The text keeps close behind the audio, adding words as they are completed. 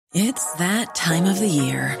It's that time of the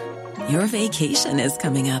year. Your vacation is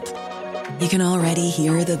coming up. You can already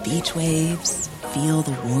hear the beach waves, feel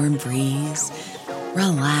the warm breeze,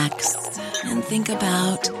 relax, and think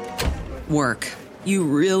about work. You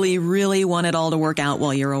really, really want it all to work out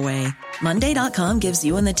while you're away. Monday.com gives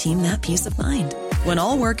you and the team that peace of mind. When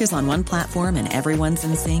all work is on one platform and everyone's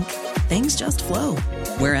in sync, things just flow.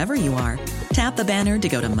 Wherever you are, tap the banner to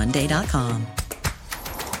go to Monday.com.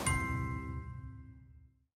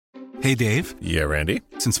 Hey, Dave. Yeah, Randy.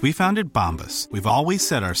 Since we founded Bombas, we've always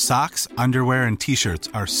said our socks, underwear, and T-shirts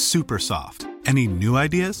are super soft. Any new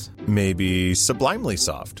ideas? Maybe sublimely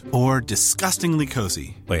soft. Or disgustingly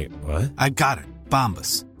cozy. Wait, what? I got it.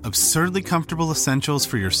 Bombas. Absurdly comfortable essentials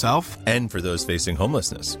for yourself and for those facing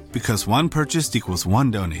homelessness. Because one purchased equals one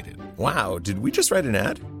donated. Wow, did we just write an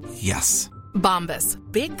ad? Yes. Bombas.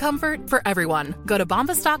 Big comfort for everyone. Go to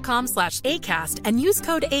bombas.com/ACAST and use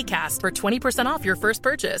code ACAST for 20% off your first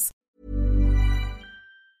purchase.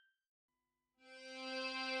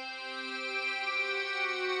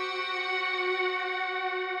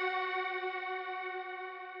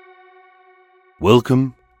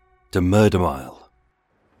 Welcome to Murder Mile.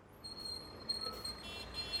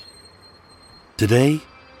 Today,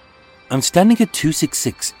 I'm standing at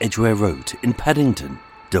 266 Edgware Road in Paddington,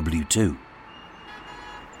 W2.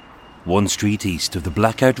 One street east of the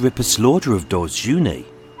Blackout Ripper slaughter of Dawes Jeunet.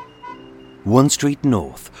 One street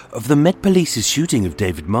north of the Met Police's shooting of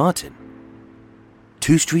David Martin.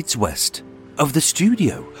 2 streets west of the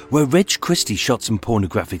studio where Reg Christie shot some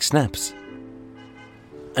pornographic snaps.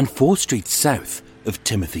 And 4 streets south of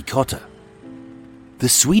Timothy Cotter, the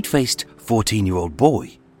sweet-faced 14-year-old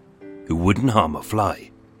boy who wouldn't harm a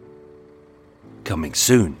fly. Coming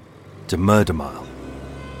soon to Murder Mile.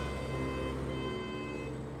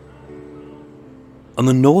 On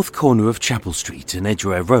the north corner of Chapel Street and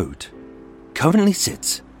Edgware Road currently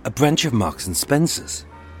sits a branch of Marks and Spencer's.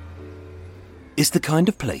 It's the kind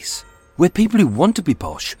of place where people who want to be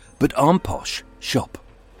posh but aren't posh shop.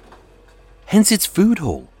 Hence its food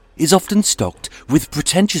hall is often stocked with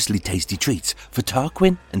pretentiously tasty treats for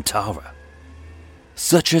Tarquin and Tara,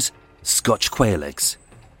 such as Scotch quail eggs,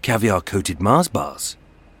 caviar-coated Mars bars,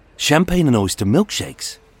 champagne and oyster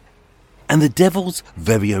milkshakes, and the devil's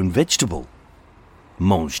very own vegetable,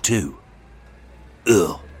 mange tout.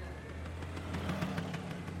 Ugh.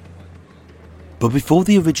 But before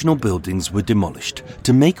the original buildings were demolished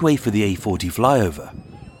to make way for the A40 flyover,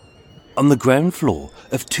 on the ground floor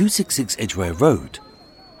of 266 Edgware Road,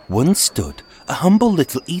 once stood a humble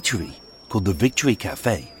little eatery called the Victory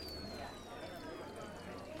Cafe.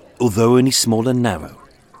 Although only small and narrow,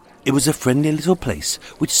 it was a friendly little place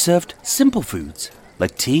which served simple foods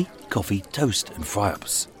like tea, coffee, toast and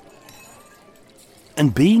fry-ups.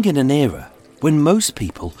 And being in an era when most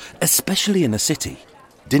people, especially in a city,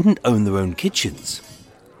 didn't own their own kitchens,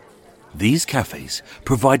 these cafes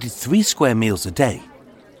provided 3 square meals a day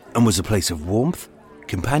and was a place of warmth,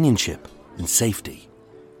 companionship and safety.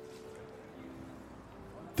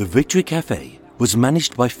 The Victory Cafe was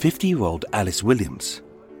managed by 50-year-old Alice Williams,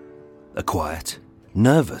 a quiet,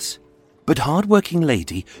 nervous, but hard-working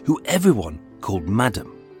lady who everyone called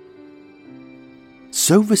Madam.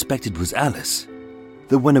 So respected was Alice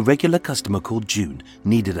that when a regular customer called June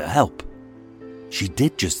needed her help, she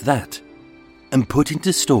did just that and put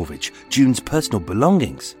into storage June's personal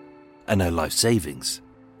belongings and her life savings.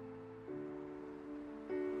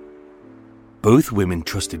 Both women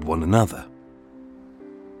trusted one another.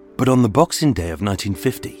 But on the Boxing Day of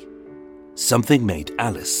 1950, something made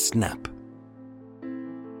Alice snap.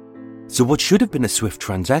 So what should have been a swift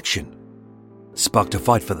transaction sparked a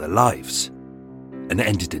fight for their lives and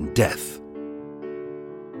ended in death.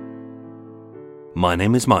 My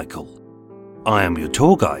name is Michael. I am your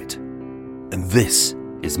tour guide, and this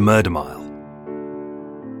is Murder Mile.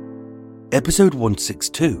 Episode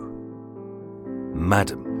 162,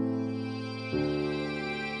 Madam.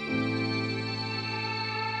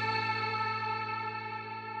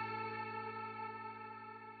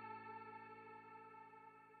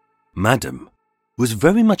 Madam was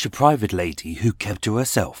very much a private lady who kept to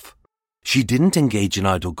herself. She didn't engage in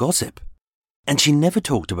idle gossip, and she never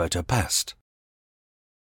talked about her past.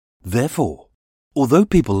 Therefore, although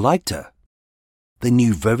people liked her, they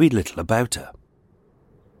knew very little about her.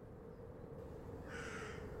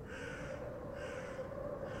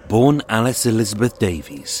 Born Alice Elizabeth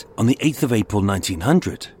Davies on the 8th of April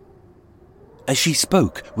 1900, as she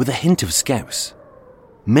spoke with a hint of Scouse,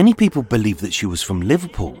 many people believed that she was from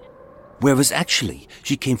Liverpool, whereas actually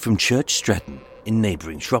she came from Church Stretton in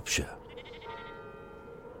neighbouring Shropshire.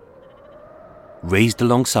 Raised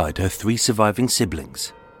alongside her 3 surviving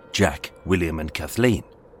siblings, Jack, William and Kathleen,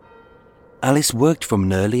 Alice worked from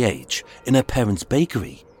an early age in her parents'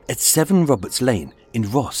 bakery at 7 Roberts Lane in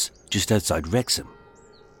Ross, just outside Wrexham.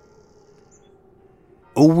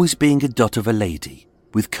 Always being a dot of a lady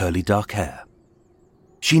with curly dark hair,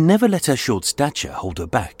 she never let her short stature hold her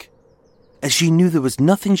back, as she knew there was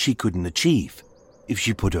nothing she couldn't achieve if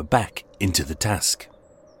she put her back into the task.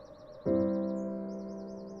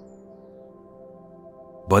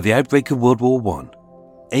 By the outbreak of World War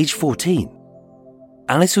I, age 14,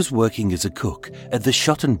 Alice was working as a cook at the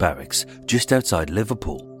Shotton Barracks just outside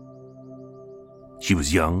Liverpool. She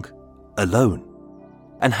was young, alone,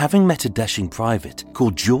 and having met a dashing private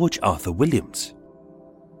called George Arthur Williams.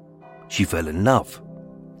 She fell in love,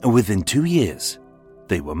 and within 2 years,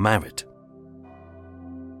 they were married.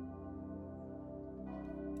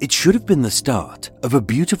 It should have been the start of a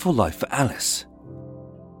beautiful life for Alice,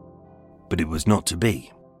 but it was not to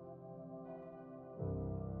be.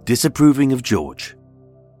 Disapproving of George,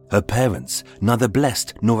 her parents neither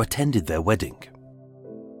blessed nor attended their wedding.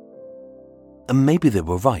 And maybe they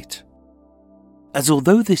were right, as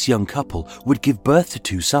although this young couple would give birth to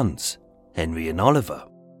 2 sons, Henry and Oliver,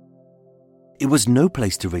 it was no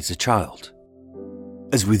place to raise a child,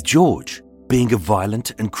 as with George being a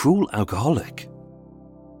violent and cruel alcoholic.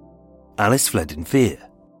 Alice fled in fear,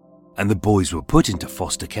 and the boys were put into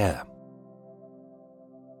foster care.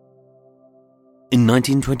 In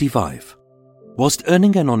 1925, whilst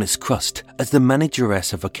earning an honest crust as the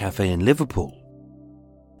manageress of a cafe in Liverpool,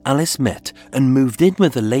 Alice met and moved in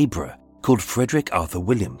with a labourer called Frederick Arthur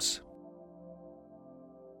Williams.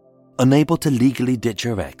 Unable to legally ditch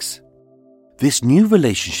her ex, this new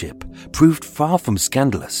relationship proved far from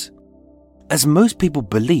scandalous, as most people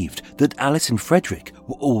believed that Alice and Frederick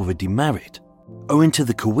were already married, owing to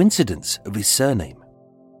the coincidence of his surname.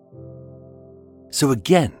 So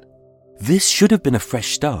again, this should have been a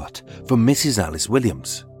fresh start for Mrs. Alice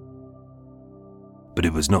Williams. But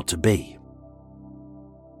it was not to be.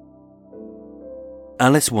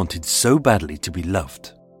 Alice wanted so badly to be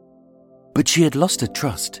loved, but she had lost her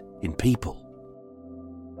trust in people.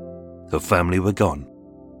 Her family were gone,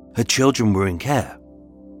 her children were in care,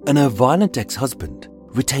 and her violent ex-husband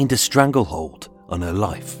retained a stranglehold on her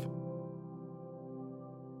life.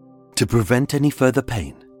 To prevent any further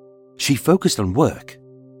pain, she focused on work,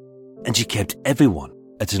 and she kept everyone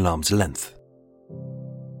at an arm's length.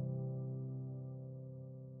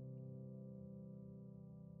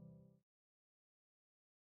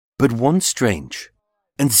 But one strange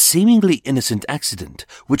and seemingly innocent accident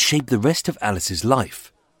would shape the rest of Alice's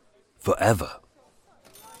life forever.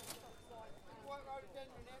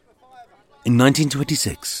 In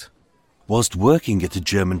 1926, whilst working at a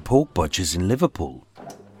German pork butcher's in Liverpool,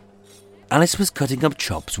 Alice was cutting up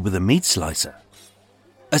chops with a meat slicer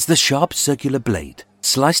as the sharp circular blade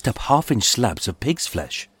sliced up half-inch slabs of pig's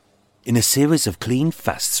flesh in a series of clean,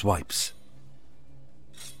 fast swipes.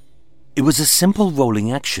 It was a simple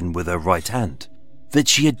rolling action with her right hand that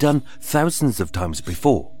she had done thousands of times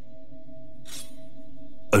before.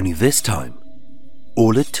 Only this time,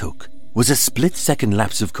 all it took was a split-second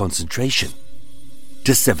lapse of concentration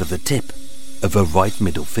to sever the tip of her right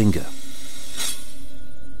middle finger.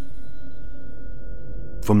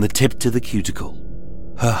 From the tip to the cuticle,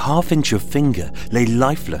 her half-inch of finger lay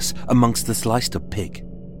lifeless amongst the sliced-up pig,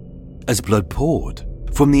 as blood poured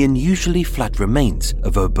from the unusually flat remains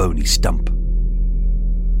of her bony stump.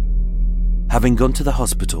 Having gone to the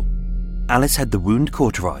hospital, Alice had the wound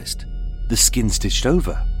cauterized, the skin stitched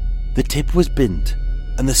over, the tip was binned,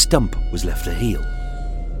 and the stump was left to heal.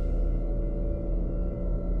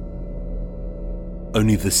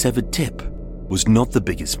 Only the severed tip was not the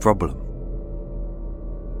biggest problem.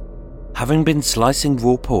 Having been slicing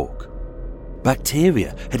raw pork,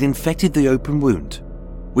 bacteria had infected the open wound,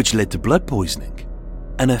 which led to blood poisoning,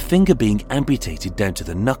 and her finger being amputated down to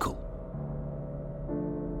the knuckle.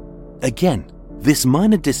 Again, this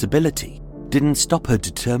minor disability didn't stop her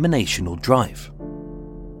determination or drive.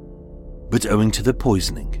 But owing to the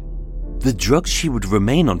poisoning, the drugs she would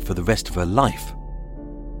remain on for the rest of her life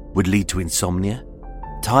would lead to insomnia,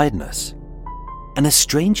 tiredness, and a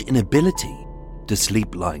strange inability to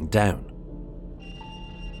sleep lying down.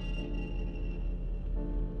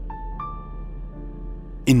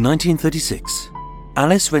 In 1936,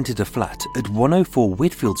 Alice rented a flat at 104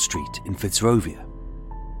 Whitfield Street in Fitzrovia.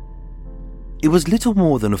 It was little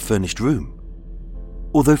more than a furnished room,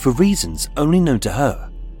 although for reasons only known to her,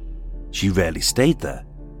 she rarely stayed there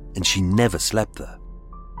and she never slept there.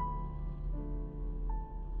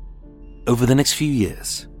 Over the next few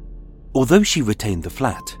years, although she retained the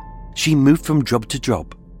flat, she moved from job to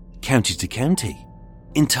job, county to county,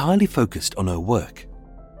 entirely focused on her work.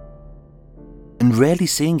 And rarely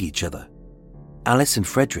seeing each other, Alice and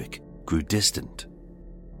Frederick grew distant.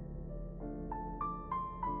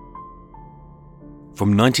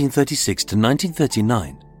 From 1936 to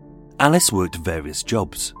 1939, Alice worked various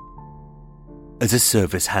jobs. As a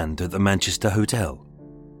service hand at the Manchester Hotel,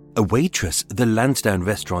 a waitress at the Lansdowne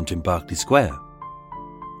restaurant in Berkeley Square,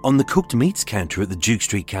 on the cooked meats counter at the Duke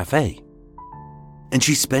Street Cafe, and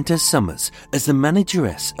she spent her summers as the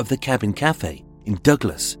manageress of the Cabin Cafe in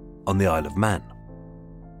Douglas on the Isle of Man.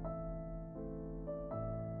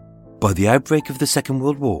 By the outbreak of the Second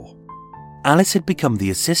World War, Alice had become the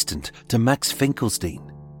assistant to Max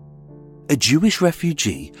Finkelstein, a Jewish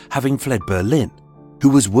refugee having fled Berlin, who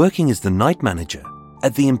was working as the night manager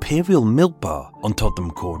at the Imperial Milk Bar on Tottenham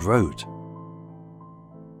Court Road.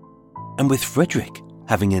 And with Frederick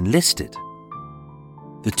having enlisted,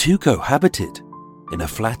 the two cohabited in a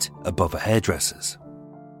flat above a hairdresser's.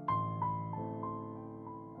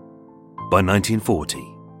 By 1940,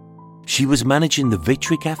 she was managing the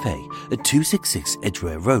Victory Cafe at 266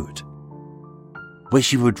 Edgware Road, where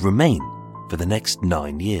she would remain for the next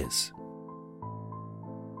 9 years.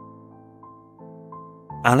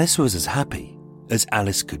 Alice was as happy as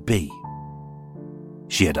Alice could be.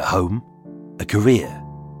 She had a home, a career,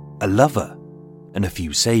 a lover, and a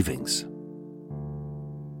few savings.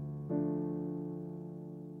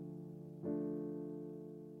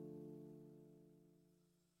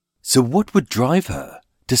 So what would drive her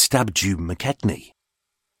to stab June McKechnie?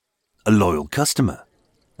 A loyal customer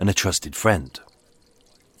and a trusted friend.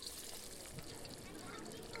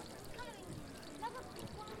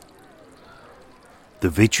 The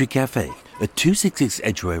Victory Cafe at 266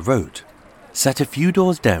 Edgware Road sat a few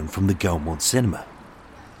doors down from the Gaumont Cinema.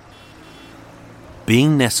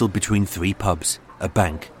 Being nestled between 3 pubs, a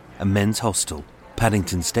bank, a men's hostel,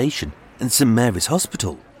 Paddington Station and St Mary's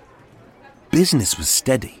Hospital, business was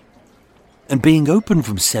steady. And being open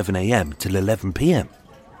from 7 a.m. till 11 p.m,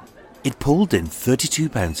 it pulled in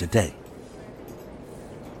 £32 a day.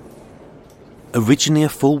 Originally a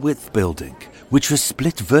full-width building, which was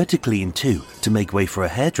split vertically in two to make way for a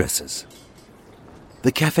hairdresser's,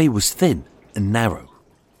 the cafe was thin and narrow,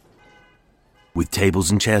 with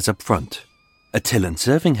tables and chairs up front, a till and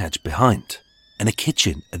serving hatch behind, and a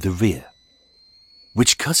kitchen at the rear,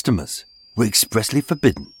 which customers were expressly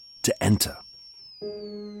forbidden to enter.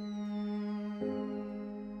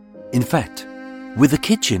 In fact, with the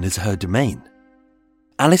kitchen as her domain,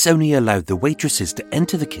 Alice only allowed the waitresses to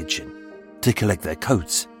enter the kitchen to collect their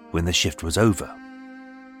coats when the shift was over.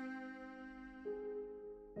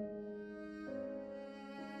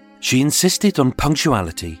 She insisted on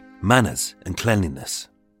punctuality, manners, and cleanliness.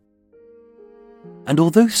 And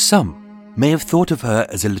although some may have thought of her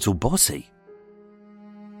as a little bossy,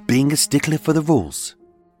 being a stickler for the rules,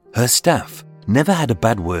 her staff never had a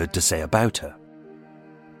bad word to say about her,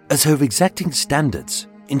 as her exacting standards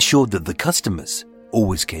ensured that the customers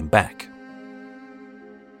always came back.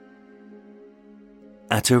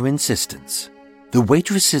 At her insistence, the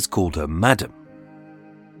waitresses called her Madam,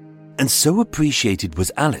 and so appreciated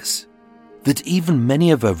was Alice that even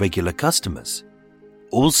many of her regular customers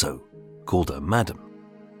also called her Madam.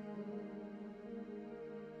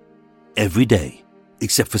 Every day,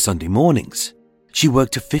 except for Sunday mornings, she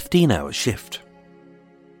worked a 15-hour shift.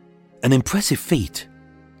 An impressive feat,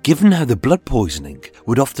 given how the blood poisoning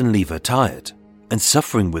would often leave her tired and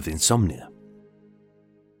suffering with insomnia.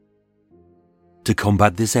 To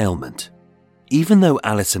combat this ailment, even though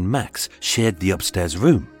Alice and Max shared the upstairs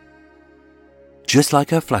room, just like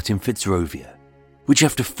her flat in Fitzrovia, which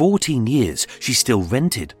after 14 years she still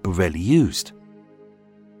rented but rarely used,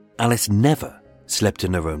 Alice never slept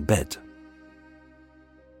in her own bed.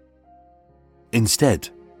 Instead,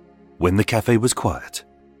 when the cafe was quiet,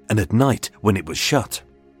 and at night when it was shut,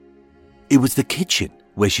 it was the kitchen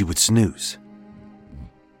where she would snooze,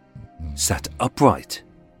 sat upright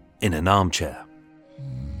in an armchair.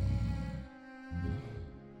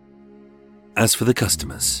 As for the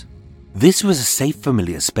customers, this was a safe,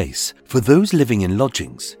 familiar space for those living in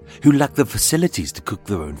lodgings who lacked the facilities to cook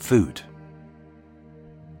their own food.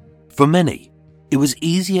 For many, it was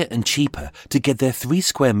easier and cheaper to get their 3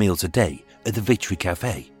 square meals a day at the Victory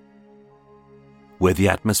Cafe, where the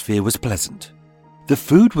atmosphere was pleasant, the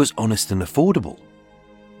food was honest and affordable,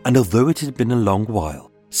 and although it had been a long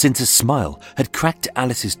while since a smile had cracked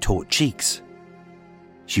Alice's taut cheeks,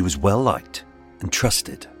 she was well liked and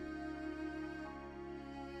trusted.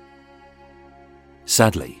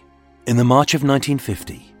 Sadly, in the March of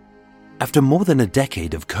 1950, after more than a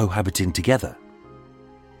decade of cohabiting together,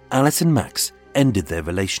 Alice and Max ended their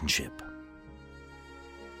relationship.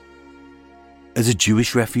 As a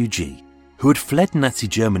Jewish refugee who had fled Nazi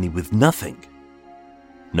Germany with nothing,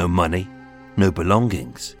 no money, no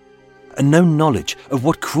belongings, and no knowledge of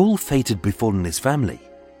what cruel fate had befallen his family.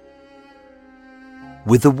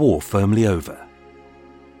 With the war firmly over,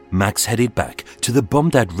 Max headed back to the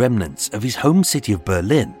bombed-out remnants of his home city of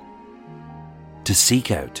Berlin to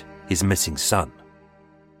seek out his missing son.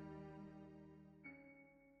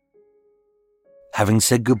 Having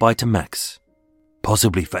said goodbye to Max,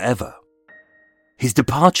 possibly forever, his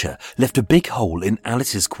departure left a big hole in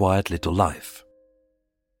Alice's quiet little life.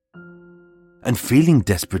 And feeling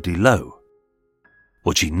desperately low,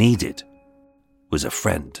 what she needed was a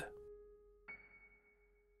friend.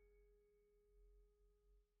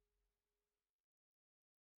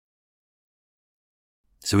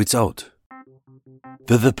 So it's odd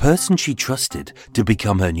that the person she trusted to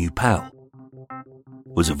become her new pal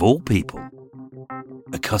was, of all people,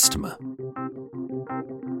 a customer.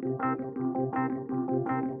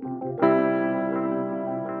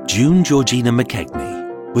 June Georgina McKechnie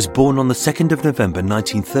was born on the 2nd of November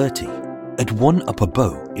 1930 at One Upper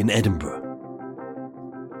Bow in Edinburgh.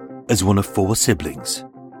 As one of 4 siblings,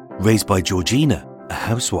 raised by Georgina, a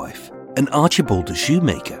housewife, and Archibald, a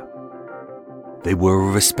shoemaker, they were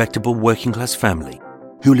a respectable working-class family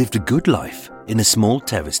who lived a good life in a small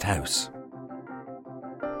terraced house.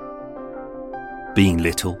 Being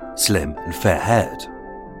little, slim, and fair-haired,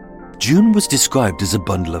 June was described as a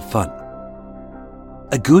bundle of fun.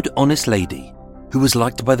 A good, honest lady who was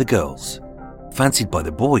liked by the girls, fancied by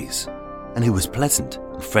the boys, and who was pleasant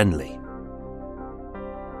and friendly.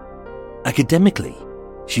 Academically,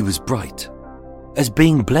 she was bright, as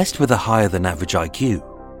being blessed with a higher-than-average IQ.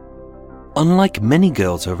 Unlike many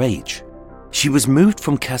girls her age, she was moved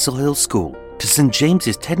from Castle Hill School to St.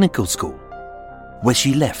 James's Technical School, where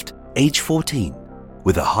she left age 14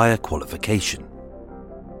 with a higher qualification.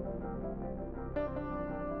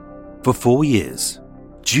 For 4 years,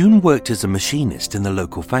 June worked as a machinist in the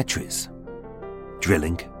local factories,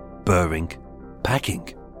 drilling, burring,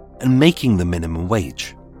 packing, and making the minimum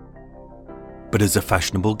wage. But as a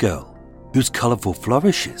fashionable girl, whose colourful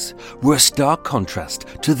flourishes were a stark contrast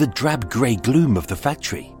to the drab grey gloom of the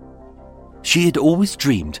factory, she had always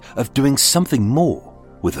dreamed of doing something more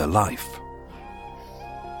with her life.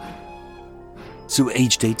 So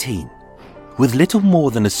aged 18, with little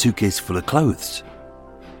more than a suitcase full of clothes,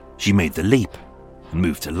 she made the leap and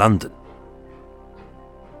moved to London.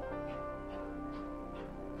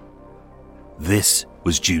 This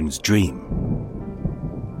was June's dream.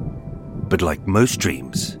 But like most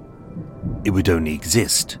dreams, it would only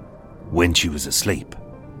exist when she was asleep.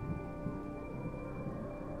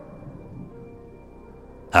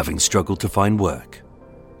 Having struggled to find work,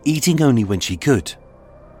 eating only when she could,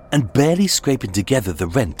 and barely scraping together the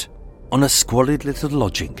rent on a squalid little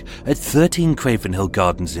lodging at 13 Cravenhill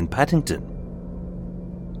Gardens in Paddington,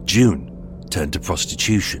 June turned to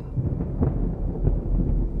prostitution.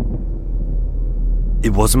 It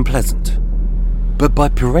wasn't pleasant, but by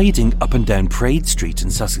parading up and down Parade Street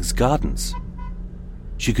in Sussex Gardens,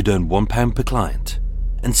 she could earn £1 per client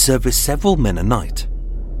and service several men a night,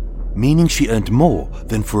 meaning she earned more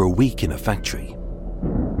than for a week in a factory.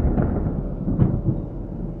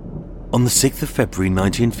 On the 6th of February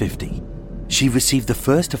 1950, she received the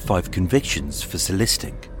first of 5 convictions for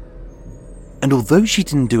soliciting. And although she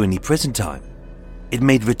didn't do any prison time, it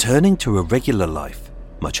made returning to a regular life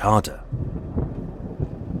much harder.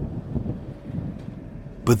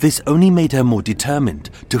 But this only made her more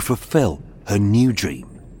determined to fulfill her new dream.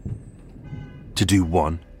 To do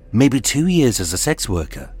 1, maybe 2 years as a sex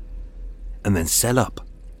worker, and then sell up.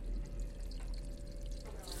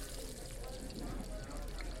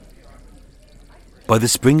 By the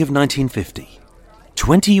spring of 1950,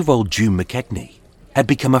 20-year-old June McKechnie had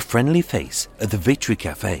become a friendly face at the Victory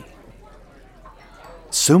Cafe.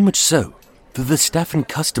 So much so that the staff and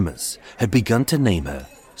customers had begun to name her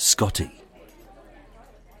Scotty.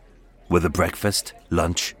 Whether breakfast,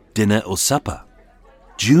 lunch, dinner or supper,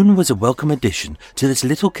 June was a welcome addition to this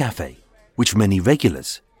little cafe, which many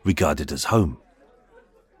regulars regarded as home.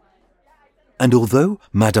 And although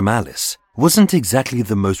Madame Alice wasn't exactly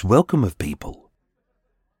the most welcome of people,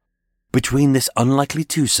 between this unlikely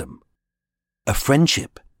twosome, a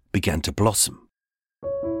friendship began to blossom.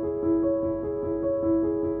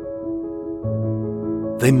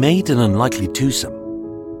 They made an unlikely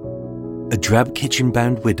twosome, a drab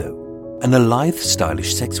kitchen-bound widow and a lithe,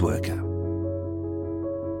 stylish sex worker.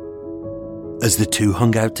 As the two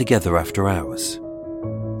hung out together after hours,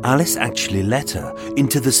 Alice actually let her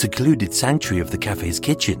into the secluded sanctuary of the cafe's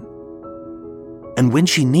kitchen. And when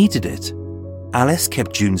she needed it, Alice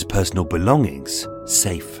kept June's personal belongings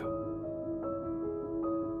safe.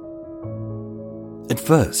 At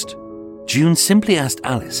first, June simply asked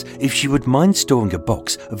Alice if she would mind storing a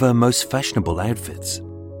box of her most fashionable outfits.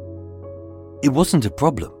 It wasn't a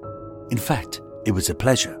problem. In fact, it was a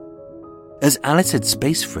pleasure, as Alice had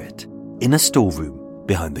space for it in a storeroom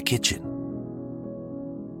behind the kitchen.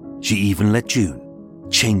 She even let June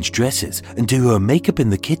change dresses and do her makeup in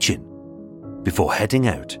the kitchen before heading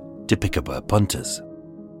out to pick up her punters.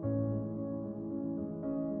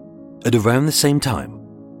 At around the same time,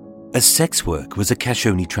 as sex work was a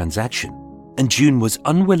cash-only transaction and June was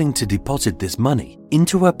unwilling to deposit this money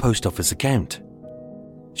into her post office account,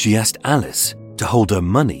 she asked Alice to hold her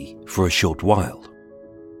money for a short while.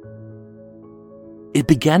 It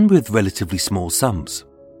began with relatively small sums,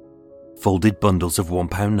 folded bundles of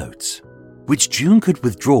 £1 notes, which June could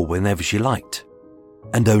withdraw whenever she liked,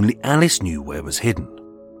 and only Alice knew where was hidden.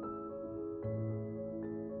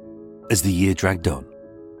 As the year dragged on,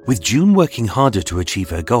 with June working harder to achieve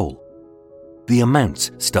her goal, the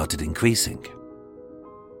amounts started increasing.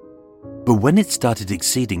 But when it started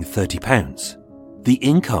exceeding £30, the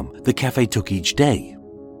income the cafe took each day,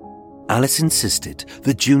 Alice insisted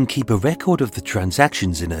that June keep a record of the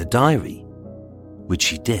transactions in her diary, which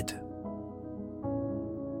she did.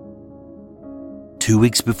 2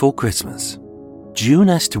 weeks before Christmas, June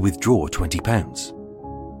asked to withdraw £20.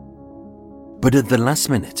 But at the last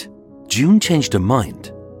minute, June changed her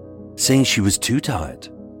mind, saying she was too tired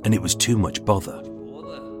and it was too much bother.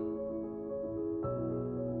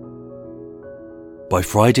 By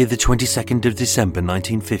Friday the 22nd of December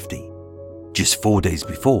 1950, just 4 days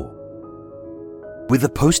before, with the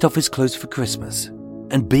post office closed for Christmas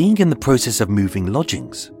and being in the process of moving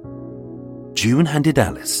lodgings, June handed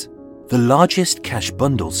Alice the largest cash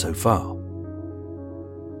bundle so far.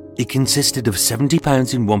 It consisted of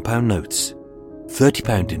 £70 in £1 notes,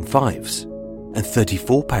 £30 in fives, and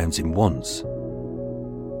 £34 in ones.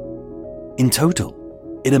 In total,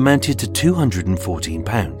 it amounted to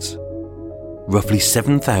 £214, roughly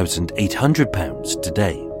 £7,800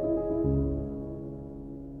 today.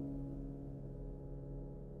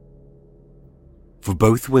 For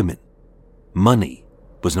both women, money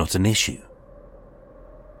was not an issue.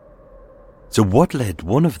 So what led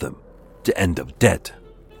one of them to end up dead?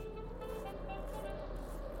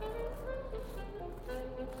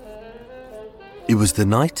 It was the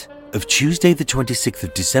night of Tuesday the 26th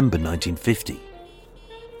of December 1950,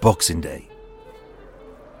 Boxing Day.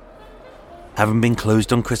 Having been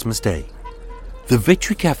closed on Christmas Day, the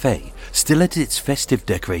Victory Cafe still had its festive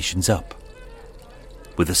decorations up,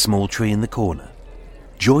 with a small tree in the corner,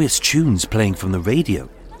 joyous tunes playing from the radio,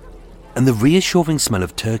 and the reassuring smell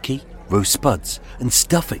of turkey, roast spuds and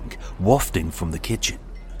stuffing wafting from the kitchen.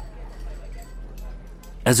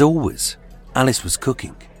 As always, Alice was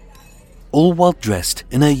cooking, all while dressed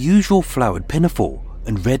in her usual flowered pinafore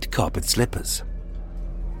and red carpet slippers.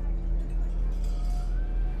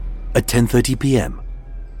 At 10:30 p.m,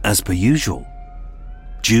 as per usual,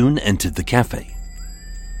 June entered the cafe.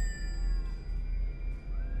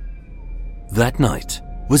 That night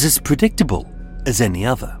was as predictable as any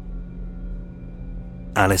other.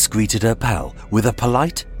 Alice greeted her pal with a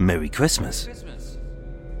polite Merry Christmas.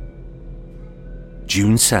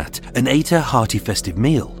 June sat and ate her hearty festive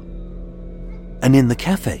meal. And in the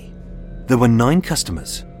cafe, there were 9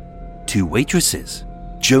 customers, 2 waitresses,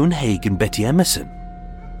 Joan Haig and Betty Emerson,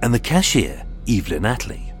 and the cashier, Evelyn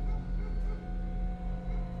Attlee.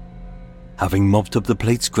 Having mopped up the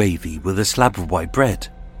plate's gravy with a slab of white bread,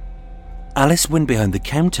 Alice went behind the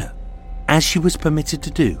counter, as she was permitted to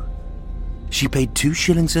do. She paid 2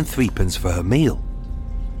 shillings and 3 for her meal,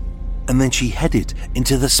 and then she headed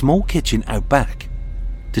into the small kitchen out back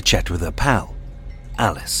to chat with her pal,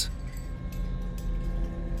 Alice.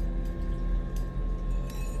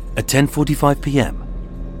 At 10:45 p.m,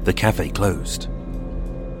 the cafe closed.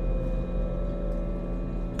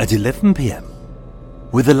 At 11 p.m,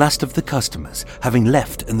 with the last of the customers having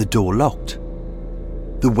left and the door locked,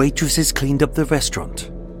 the waitresses cleaned up the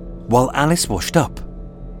restaurant, while Alice washed up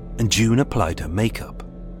and June applied her makeup.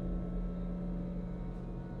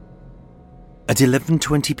 At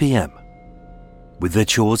 11:20 p.m, with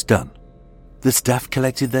their chores done, the staff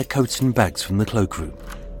collected their coats and bags from the cloakroom.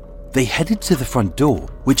 They headed to the front door,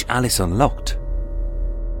 which Alice unlocked.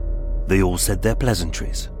 They all said their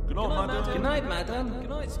pleasantries. Good night, madam. Good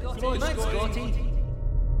night, Scotty. Good night, Scotty.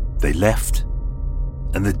 They left,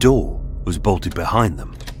 and the door was bolted behind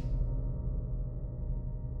them.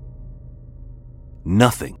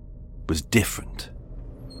 Nothing was different.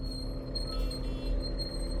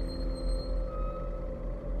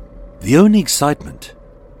 The only excitement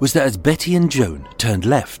was that as Betty and Joan turned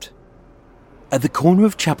left, at the corner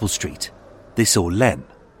of Chapel Street, they saw Len,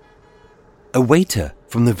 a waiter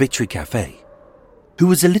from the Victory Cafe, who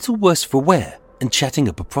was a little worse for wear and chatting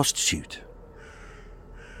up a prostitute.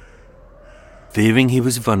 Fearing he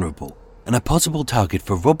was vulnerable and a possible target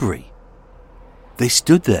for robbery, they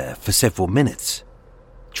stood there for several minutes,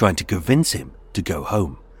 trying to convince him to go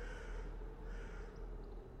home.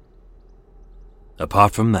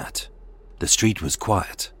 Apart from that, the street was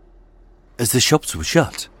quiet, as the shops were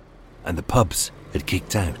shut and the pubs had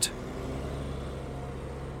kicked out.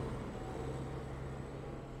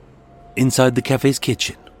 Inside the cafe's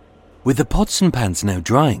kitchen, with the pots and pans now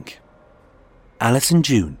drying, Alice and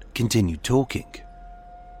June continued talking.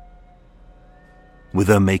 With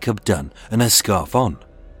her makeup done and her scarf on,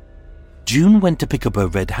 June went to pick up her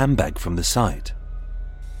red handbag from the side,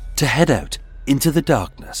 to head out into the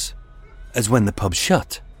darkness, as when the pub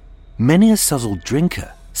shut, many a sozzled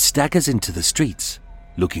drinker staggers into the streets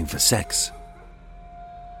looking for sex.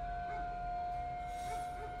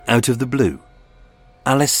 Out of the blue,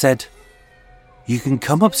 Alice said, "You can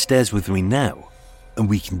come upstairs with me now, and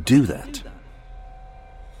we can do that."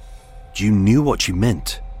 June knew what she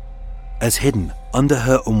meant, as hidden under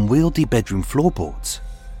her unwieldy bedroom floorboards,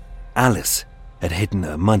 Alice had hidden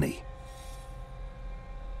her money.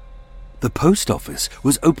 The post office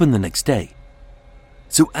was open the next day,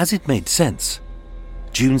 so as it made sense,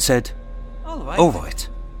 June said, All right,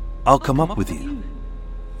 I'll come up with you.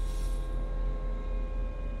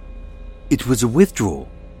 It was a withdrawal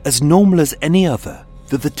as normal as any other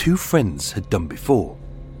that the two friends had done before.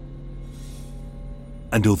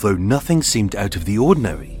 And although nothing seemed out of the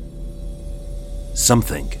ordinary,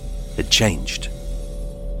 something had changed.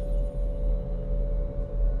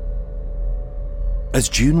 As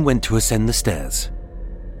June went to ascend the stairs,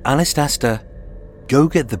 Alice asked her, "Go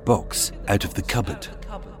get the box out of the cupboard."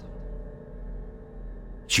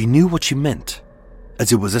 She knew what she meant,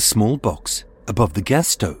 as it was a small box above the gas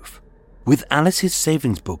stove with Alice's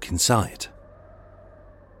savings book inside.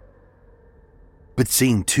 But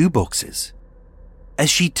seeing two boxes, as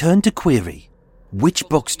she turned to query, "Which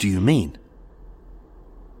box do you mean?"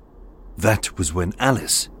 that was when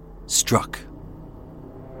Alice struck.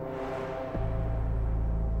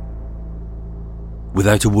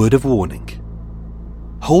 Without a word of warning,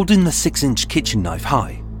 holding the 6-inch kitchen knife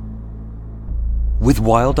high, with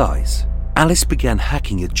wild eyes, Alice began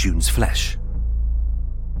hacking at June's flesh.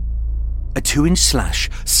 A 2-inch slash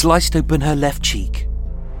sliced open her left cheek.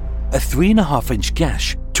 A 3.5-inch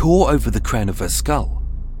gash tore over the crown of her skull,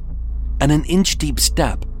 and an inch-deep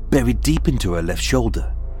stab buried deep into her left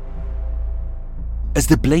shoulder. As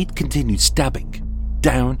the blade continued stabbing,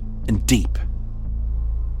 down and deep,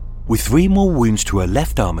 with 3 more wounds to her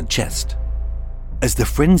left arm and chest, as the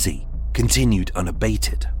frenzy continued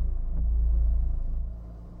unabated.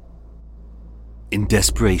 In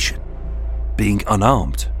desperation, being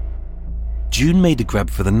unarmed, June made a grab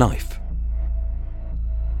for the knife.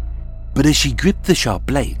 But as she gripped the sharp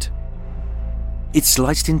blade, it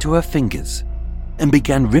sliced into her fingers and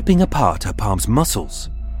began ripping apart her palm's muscles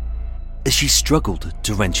as she struggled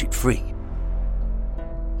to wrench it free.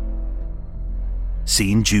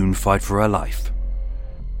 Seeing June fight for her life,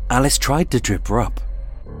 Alice tried to trip her up,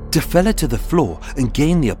 to fell her to the floor and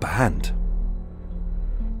gain the upper hand.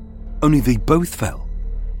 Only they both fell,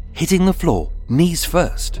 hitting the floor knees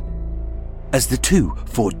first, as the two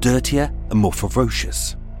fought dirtier and more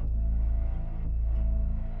ferocious.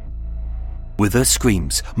 With her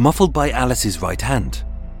screams muffled by Alice's right hand,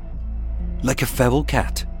 like a feral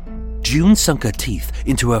cat, June sunk her teeth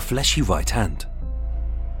into her fleshy right hand,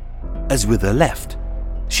 as with her left,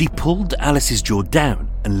 she pulled Alice's jaw down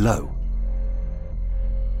and low.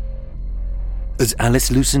 As Alice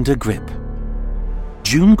loosened her grip,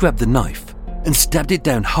 June grabbed the knife and stabbed it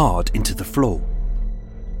down hard into the floor,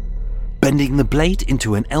 bending the blade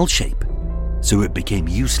into an L shape so it became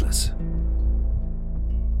useless.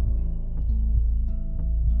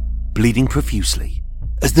 Bleeding profusely,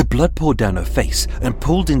 as the blood poured down her face and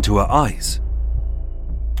pulled into her eyes,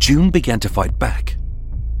 June began to fight back.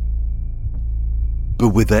 But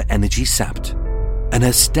with her energy sapped and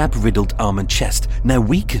her stab-riddled arm and chest now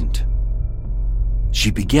weakened,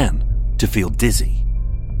 she began to feel dizzy.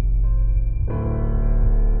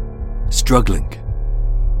 Struggling,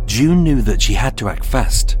 June knew that she had to act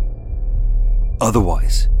fast.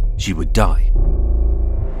 Otherwise, she would die.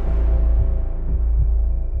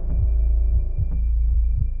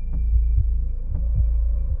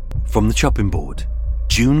 From the chopping board,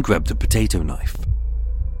 June grabbed a potato knife.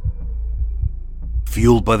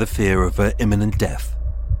 Fueled by the fear of her imminent death,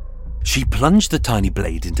 she plunged the tiny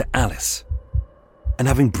blade into Alice, and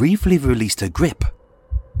having briefly released her grip,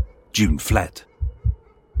 June fled.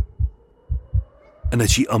 And as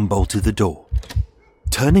she unbolted the door,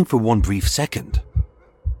 turning for one brief second.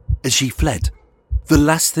 As she fled, the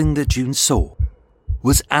last thing that June saw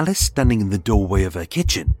was Alice standing in the doorway of her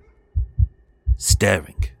kitchen,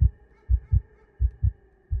 staring.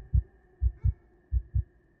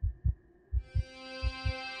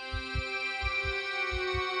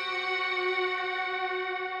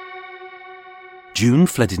 June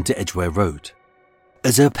fled into Edgware Road,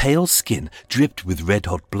 as her pale skin dripped with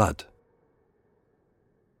red-hot blood.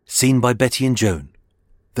 Seen by Betty and Joan,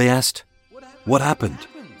 they asked, "What happened?"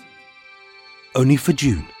 Only for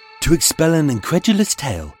June to expel an incredulous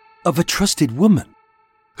tale of a trusted woman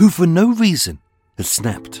who for no reason had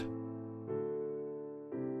snapped.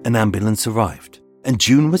 An ambulance arrived and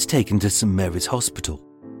June was taken to St Mary's Hospital.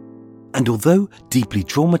 And although deeply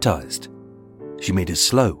traumatised, she made a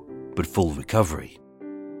slow but full recovery.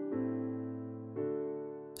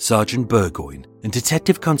 Sergeant Burgoyne and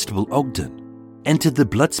Detective Constable Ogden entered the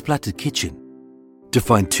blood-splattered kitchen to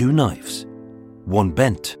find 2 knives, one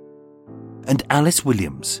bent, and Alice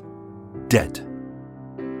Williams dead.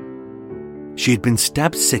 She had been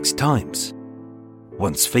stabbed 6 times,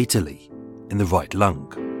 once fatally in the right lung.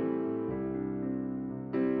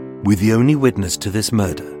 With the only witness to this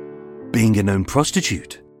murder being a known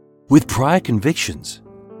prostitute with prior convictions,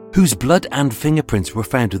 whose blood and fingerprints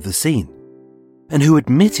were found at the scene, and who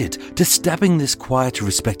admitted to stabbing this quiet,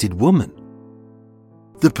 respected woman.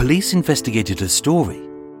 The police investigated her story,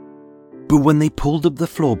 but when they pulled up the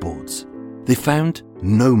floorboards, they found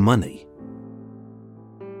no money.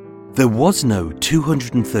 There was no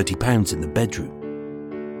 £230 in the bedroom,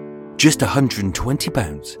 just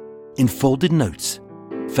 £120 in folded notes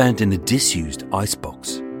found in a disused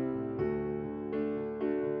icebox.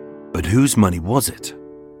 But whose money was it?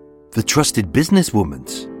 The trusted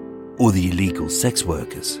businesswoman's or the illegal sex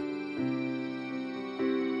workers?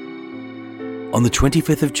 On the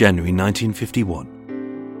 25th of January 1951,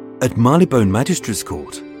 at Marylebone Magistrates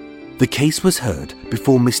Court, the case was heard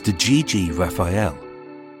before Mr. G.G. Raphael.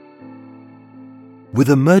 With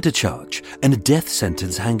a murder charge and a death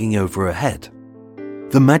sentence hanging over her head,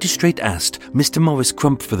 the magistrate asked Mr. Maurice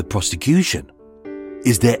Crump for the prosecution,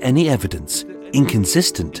 "Is there any evidence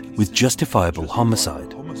inconsistent with justifiable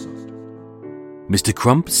homicide?" Mr.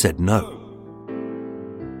 Crump said no.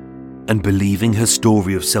 And believing her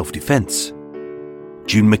story of self-defense,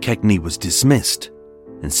 June McKechnie was dismissed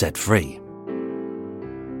and set free.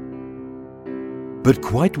 But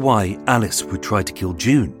quite why Alice would try to kill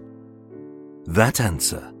June, that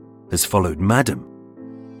answer has followed Madam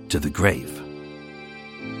to the grave.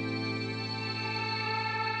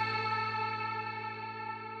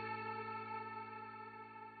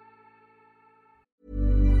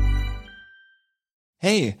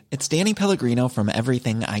 Hey, it's Danny Pellegrino from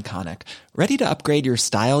Everything Iconic. Ready to upgrade your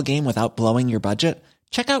style game without blowing your budget?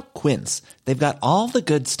 Check out Quince. They've got all the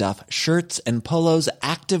good stuff, shirts and polos,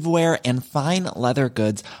 activewear, and fine leather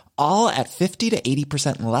goods, all at 50 to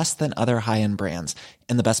 80% less than other high-end brands.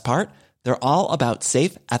 And the best part? They're all about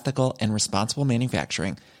safe, ethical, and responsible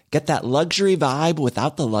manufacturing. Get that luxury vibe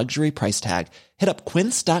without the luxury price tag. Hit up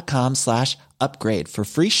quince.com/upgrade for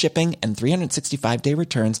free shipping and 365-day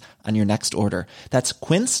returns on your next order. That's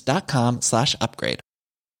quince.com/upgrade.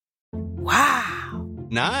 Wow.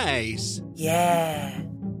 Nice. Yeah.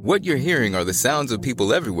 What you're hearing are the sounds of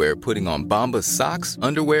people everywhere putting on Bombas socks,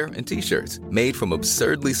 underwear, and T-shirts made from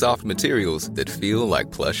absurdly soft materials that feel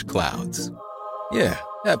like plush clouds. Yeah,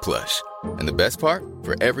 that plush. And the best part?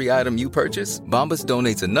 For every item you purchase, Bombas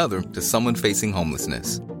donates another to someone facing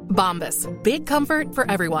homelessness. Bombas. Big comfort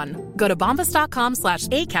for everyone. Go to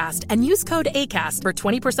bombas.com/ACAST and use code ACAST for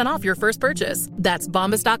 20% off your first purchase. That's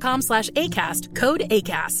bombas.com/ACAST. Code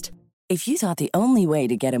ACAST. If you thought the only way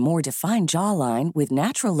to get a more defined jawline with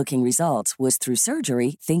natural-looking results was through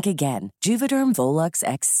surgery, think again. Juvederm Volux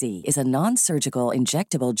XC is a non-surgical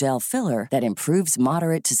injectable gel filler that improves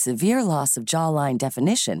moderate to severe loss of jawline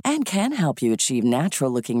definition and can help you achieve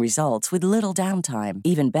natural-looking results with little downtime.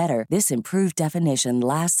 Even better, this improved definition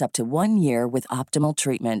lasts up to 1 year with optimal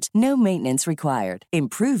treatment. No maintenance required.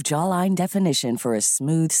 Improve jawline definition for a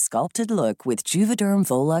smooth, sculpted look with Juvederm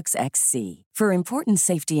Volux XC. For important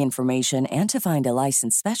safety information and to find a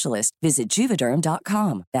licensed specialist, visit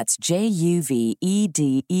Juvederm.com. That's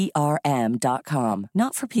JUVEDERM.com.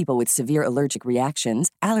 Not for people with severe allergic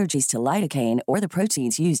reactions, allergies to lidocaine, or the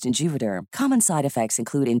proteins used in Juvederm. Common side effects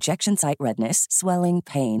include injection site redness, swelling,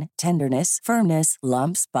 pain, tenderness, firmness,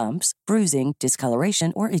 lumps, bumps, bruising,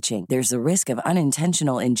 discoloration, or itching. There's a risk of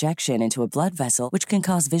unintentional injection into a blood vessel, which can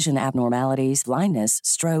cause vision abnormalities, blindness,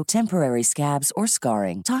 stroke, temporary scabs, or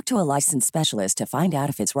scarring. Talk to a licensed specialist to find out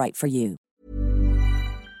if it's right for you.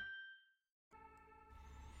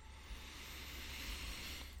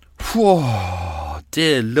 Whoa,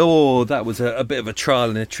 dear Lord, that was a bit of a trial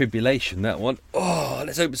and a tribulation, that one. Oh,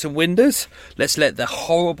 let's open some windows. Let's let the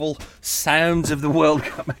horrible sounds of the world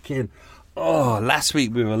come back in. Oh, last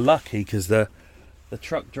week we were lucky because the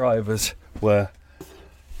truck drivers were...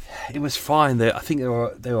 It was fine. I think they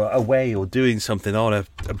were away or doing something on a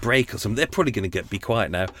break or something. They're probably going to be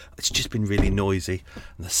quiet now. It's just been really noisy.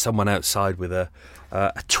 And there's someone outside with a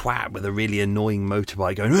twat with a really annoying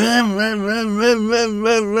motorbike going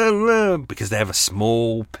because they have a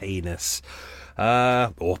small penis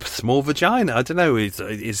or small vagina. I don't know. Is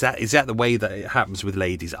that the way that it happens with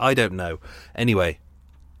ladies? I don't know. Anyway,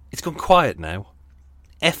 it's gone quiet now.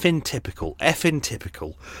 Effing typical.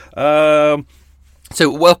 So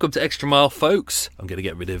welcome to Extra Mile, folks. I'm going to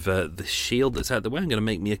get rid of the shield that's out the way. I'm going to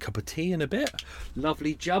make me a cup of tea in a bit.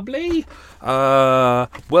 Lovely jubbly.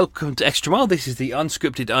 Welcome to Extra Mile. This is the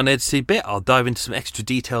unscripted, unedited bit. I'll dive into some extra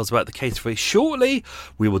details about the case very shortly.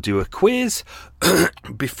 We will do a quiz.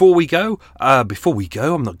 Before we go, I'm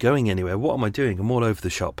not going anywhere. What am I doing? I'm all over the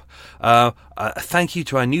shop. Thank you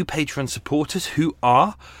to our new Patreon supporters who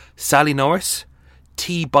are Sally Norris,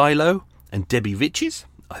 T. Bilo, and Debbie Riches.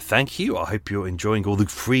 I thank you. I hope you're enjoying all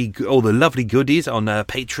the lovely goodies on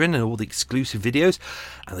Patreon and all the exclusive videos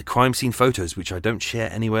and the crime scene photos, which I don't share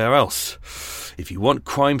anywhere else. If you want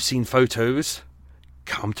crime scene photos,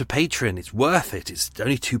 come to Patreon. It's worth it. It's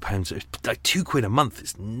only £2. It's like £2 a month.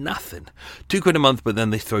 It's nothing. £2 a month, but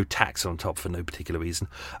then they throw tax on top for no particular reason.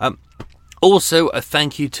 Also, a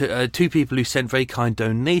thank you to two people who sent very kind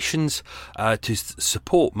donations to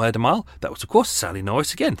support Murder Mile. That was, of course, Sally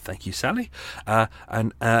Norris again. Thank you, Sally.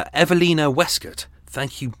 And Evelina Westcott.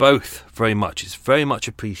 Thank you both very much. It's very much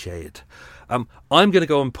appreciated. I'm going to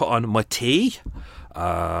go and put on my tea. Look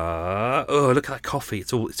at that coffee.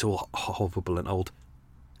 It's all horrible and old.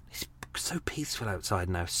 It's so peaceful outside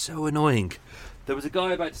now. So annoying. There was a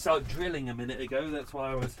guy about to start drilling a minute ago. That's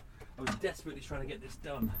why I was desperately trying to get this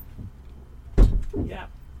done. Yeah.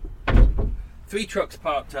 3 trucks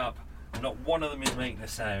parked up, and not one of them is making a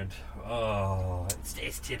sound. Oh,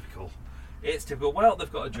 it's typical. It's typical. Well,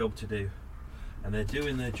 they've got a job to do, and they're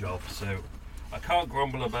doing their job, so I can't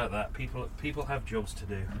grumble about that. People have jobs to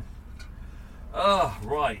do. Oh,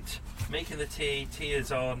 right. Making the tea. Tea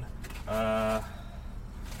is on.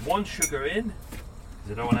 1 sugar in,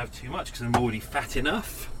 because I don't want to have too much, because I'm already fat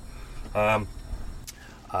enough.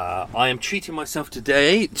 I am treating myself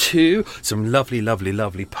today to some lovely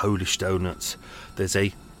Polish donuts. There's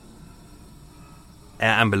a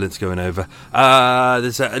ambulance going over.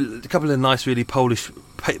 There's a couple of nice, really Polish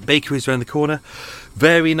bakeries around the corner.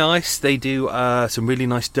 Very nice. They do some really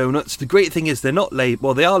nice donuts. The great thing is they're not labeled.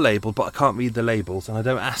 Well, they are labelled, but I can't read the labels, and I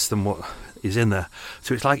don't ask them what is in there.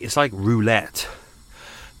 So it's like roulette.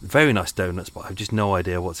 Very nice donuts, but I have just no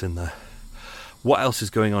idea what's in there. What else is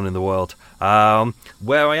going on in the world?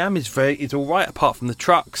 Where I am is it's all right apart from the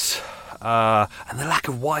trucks and the lack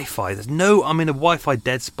of Wi-Fi. I'm in a Wi-Fi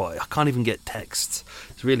dead spot. I can't even get texts.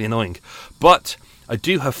 It's really annoying. But I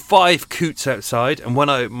do have 5 coots outside, and when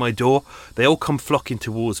I open my door, they all come flocking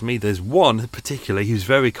towards me. There's one particularly who's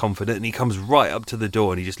very confident, and he comes right up to the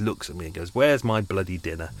door and he just looks at me and goes, "Where's my bloody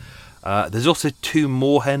dinner?" There's also 2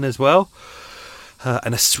 moorhen as well.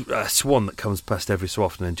 And a swan that comes past every so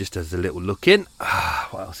often and just has a little look in.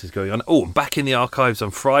 What else is going on? Oh, I'm back in the archives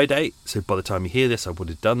on Friday, so by the time you hear this, I would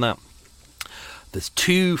have done that. There's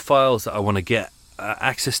 2 files that I want to get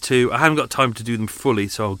access to. I haven't got time to do them fully,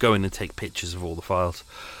 so I'll go in and take pictures of all the files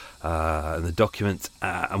and the documents.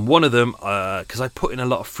 And one of them, because I put in a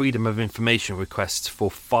lot of freedom of information requests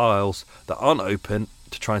for files that aren't open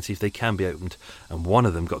to try and see if they can be opened, and one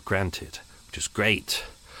of them got granted, which is great.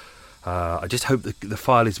 I just hope the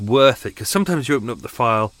file is worth it, because sometimes you open up the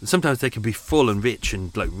file and sometimes they can be full and rich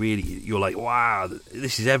and like really you're like, wow,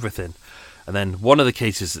 this is everything. And then one of the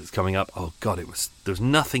cases that's coming up, oh god, there was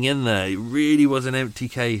nothing in there. It really was an empty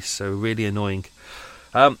case, so really annoying.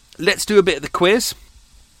 Let's do a bit of the quiz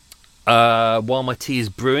while my tea is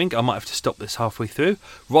brewing. I might have to stop this halfway through.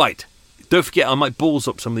 Right, don't forget I might balls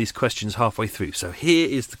up some of these questions halfway through. So here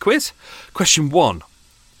is the quiz. Question 1.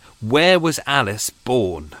 Where was Alice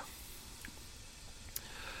born?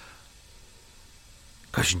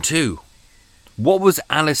 Question 2. What was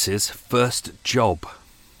Alice's first job?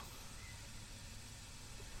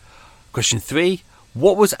 Question 3.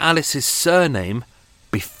 What was Alice's surname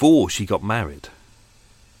before she got married?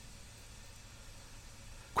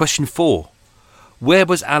 Question 4. Where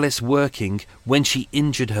was Alice working when she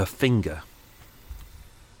injured her finger?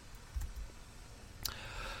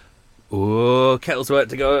 Oh, kettle's about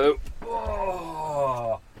to go.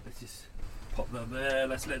 Oh, let's just pop that there.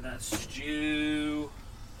 Let's let that stew.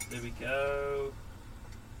 There we go.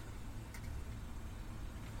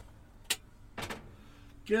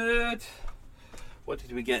 Good. What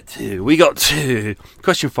did we get to? We got to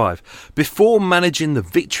question 5. Before managing the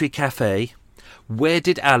Victory Cafe, where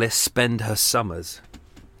did Alice spend her summers?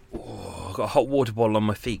 Oh, I've got a hot water bottle on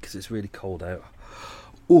my feet because it's really cold out.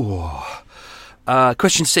 Oh.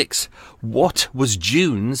 Question 6. What was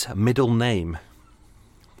June's middle name?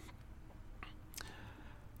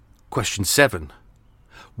 Question 7.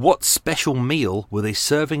 What special meal were they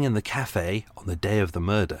serving in the cafe on the day of the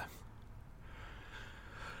murder?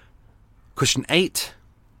 Question 8.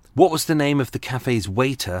 What was the name of the cafe's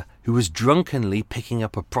waiter who was drunkenly picking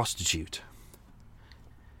up a prostitute?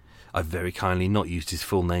 I've very kindly not used his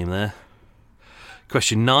full name there.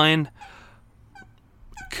 Question 9.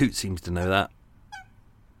 Coot seems to know that.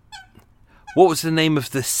 What was the name of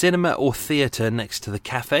the cinema or theatre next to the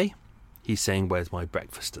cafe? He's saying, where's my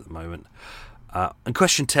breakfast at the moment? And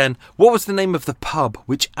question 10. What was the name of the pub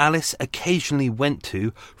which Alice occasionally went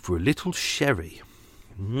to for a little sherry?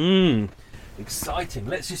 Exciting.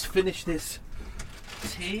 Let's just finish this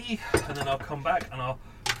tea and then I'll come back and I'll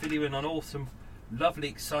fill you in on all some lovely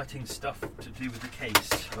exciting stuff to do with the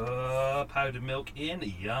case. Powdered milk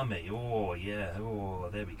in. Yummy. Oh, yeah. Oh,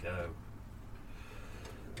 there we go.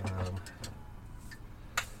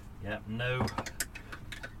 Yeah, no.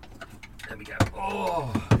 There we go.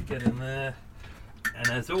 Oh, get in there.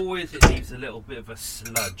 And as always, it leaves a little bit of a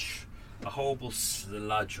sludge. A horrible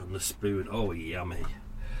sludge on the spoon. Oh, yummy.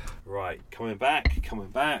 Right, coming back.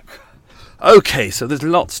 Okay, so there's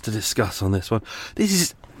lots to discuss on this one. This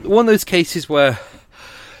is one of those cases where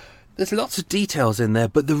there's lots of details in there,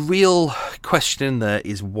 but the real question in there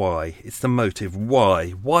is why. It's the motive.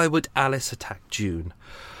 Why? Why would Alice attack June?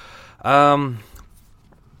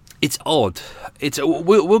 It's odd.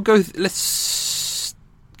 We'll go. Let's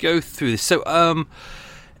go through this. So,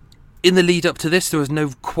 in the lead up to this, there was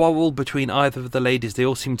no quarrel between either of the ladies. They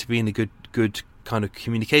all seemed to be in a good kind of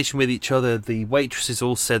communication with each other. The waitresses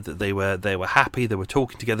all said that they were happy. They were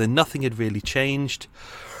talking together. Nothing had really changed.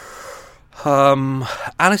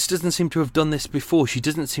 Alice doesn't seem to have done this before. She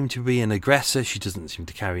doesn't seem to be an aggressor. She doesn't seem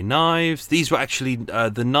to carry knives. These were actually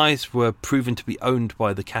the knives were proven to be owned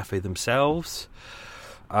by the cafe themselves.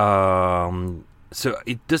 So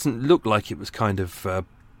it doesn't look like it was kind of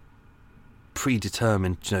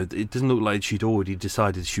predetermined. You know, it doesn't look like she'd already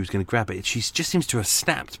decided she was going to grab it. She just seems to have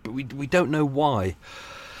snapped, but we don't know why.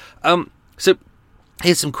 So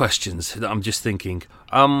here's some questions that I'm just thinking.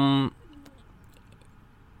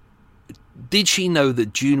 Did she know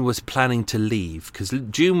that June was planning to leave? Because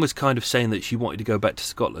June was kind of saying that she wanted to go back to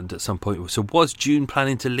Scotland at some point. So was June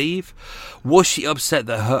planning to leave? Was she upset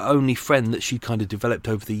that her only friend that she kind of developed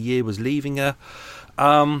over the year was leaving her?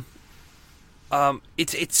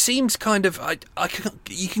 It seems kind of...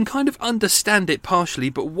 you can kind of understand it partially,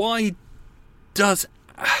 but why does...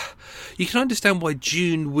 You can understand why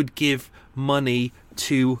June would give money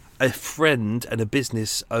to a friend and a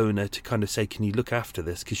business owner to kind of say, can you look after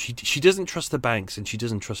this? Because she doesn't trust the banks and she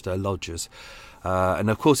doesn't trust her lodgers. And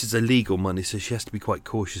of course it's illegal money, so she has to be quite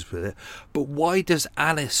cautious with it. But why does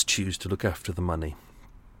Alice choose to look after the money?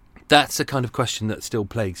 That's the kind of question that still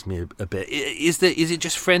plagues me a bit. Is it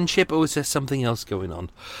just friendship, or is there something else going on?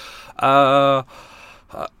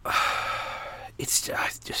 It's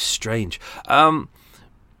just strange.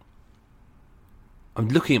 I'm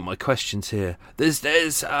looking at my questions here. There's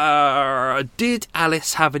did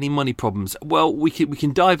Alice have any money problems? Well, we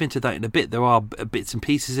can dive into that in a bit. There are bits and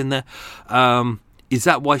pieces in there. Is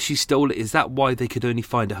that why she stole it? Is that why they could only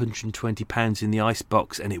find £120 in the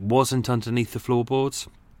icebox and it wasn't underneath the floorboards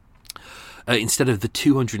instead of the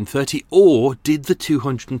 230? Or did the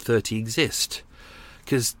 230 exist?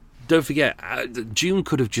 Because don't forget, June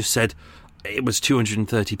could have just said it was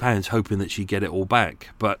 £230, hoping that she'd get it all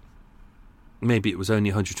back, but maybe it was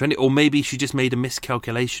only 120, or maybe she just made a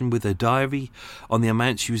miscalculation with her diary on the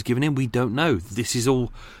amount she was given in. We don't know. This is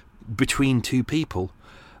all between two people.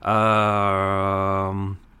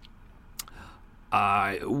 One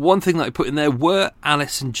thing that I put in there, were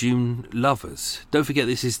Alice and June lovers? Don't forget,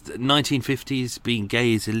 this is 1950s. Being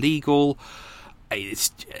gay is illegal.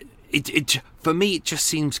 For me, it just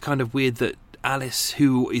seems kind of weird that Alice,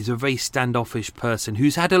 who is a very standoffish person,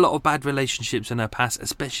 who's had a lot of bad relationships in her past,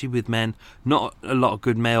 especially with men, not a lot of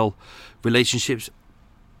good male relationships,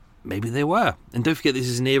 maybe they were. And don't forget, this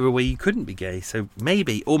is an era where you couldn't be gay, so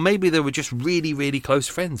maybe. Or maybe they were just really, really close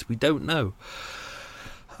friends. We don't know.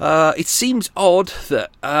 It seems odd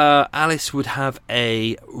that Alice would have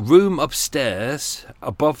a room upstairs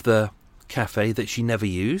above the cafe that she never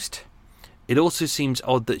used. It also seems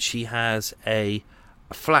odd that she has a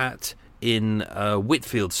flat in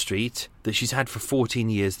Whitfield Street that she's had for 14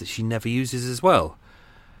 years that she never uses as well.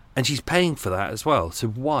 And she's paying for that as well. So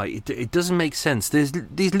why? It doesn't make sense. There's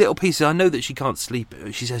these little pieces. I know that she can't sleep.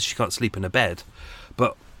 She says she can't sleep in a bed.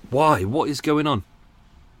 But why? What is going on?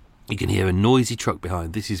 You can hear a noisy truck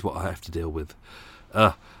behind. This is what I have to deal with.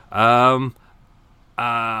 One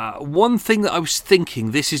thing that I was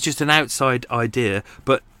thinking, this is just an outside idea,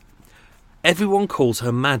 but everyone calls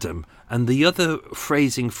her madam. And the other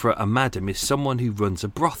phrasing for a madam is someone who runs a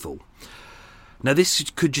brothel. Now, this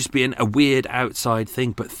could just be a weird outside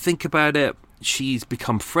thing, but think about it. She's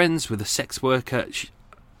become friends with a sex worker.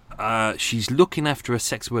 She's looking after a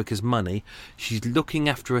sex worker's money. She's looking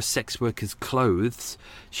after a sex worker's clothes.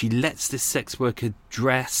 She lets this sex worker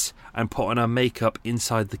dress and put on her makeup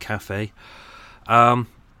inside the cafe. And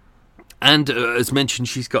as mentioned,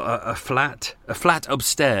 she's got a flat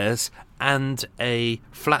upstairs and a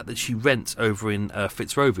flat that she rents over in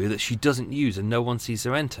Fitzrovia that she doesn't use and no one sees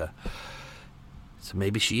her enter. So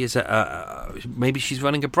maybe she is maybe she's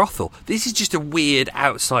running a brothel. This is just a weird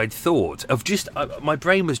outside thought of just my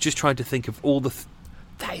brain was just trying to think of all the.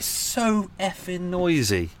 That is so effing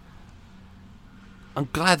noisy. I'm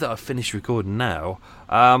glad that I've finished recording now.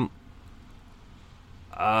 I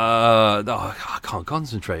can't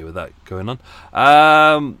concentrate with that going on.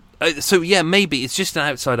 So yeah, maybe it's just an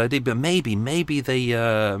outside idea, but maybe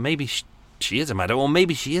they maybe she is a madam, or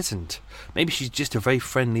maybe she isn't. Maybe she's just a very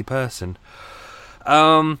friendly person.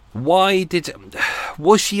 Was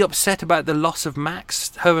she upset about the loss of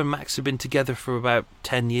Max? Her and Max have been together for about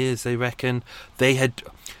 10 years, they reckon. It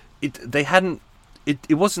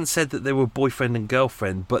wasn't said that they were boyfriend and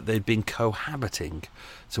girlfriend, but they'd been cohabiting.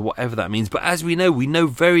 So whatever that means. But as we know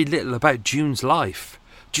very little about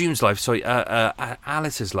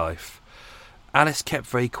Alice's life. Alice kept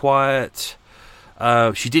very quiet.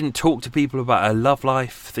 She didn't talk to people about her love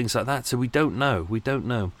life, things like that. So we don't know.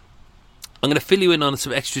 I'm going to fill you in on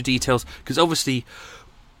some extra details because obviously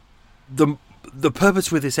the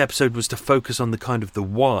purpose with this episode was to focus on the kind of the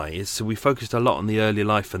whys. So we focused a lot on the early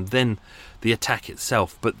life and then the attack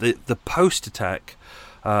itself. But the post-attack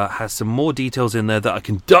has some more details in there that I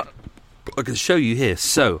can show you here.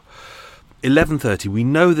 So 11:30. We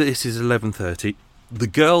know that this is 11:30. The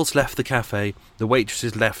girls left the cafe. The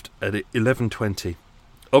waitresses left at 11:20.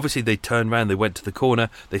 Obviously, they turned around. They went to the corner.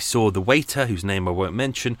 They saw the waiter, whose name I won't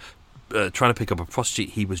mention, trying to pick up a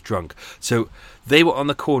prostitute. He was drunk. So they were on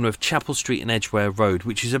the corner of Chapel Street and Edgware Road,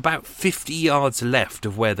 which is about 50 yards left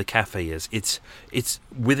of where the cafe is. It's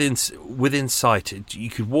within sight. You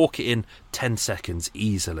could walk it in 10 seconds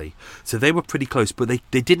easily. So they were pretty close, but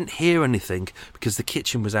they didn't hear anything because the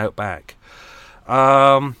kitchen was out back.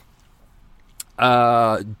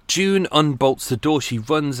 June unbolts the door. She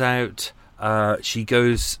runs out. She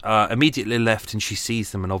goes immediately left and she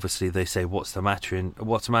sees them, and obviously they say, what's the matter?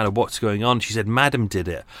 What's going on? She said, Madam did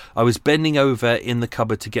it. I was bending over in the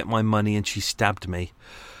cupboard to get my money and she stabbed me.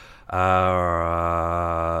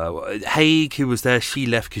 Haig, who was there, she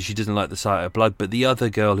left because she doesn't like the sight of blood, but the other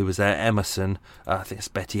girl who was there, Emerson, I think it's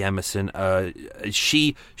Betty Emerson,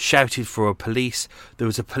 she shouted for a police. There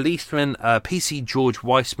was a policeman, PC George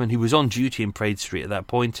Weissman, who was on duty in Parade Street at that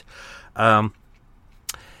point.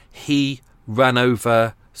 He ran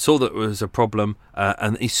over, saw that there was a problem,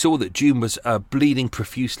 and he saw that June was bleeding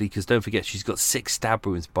profusely, because don't forget she's got 6 stab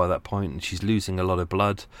wounds by that point and she's losing a lot of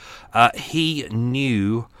blood. He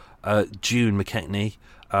knew June McKechnie.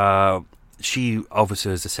 She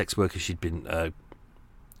obviously, as a sex worker, she'd had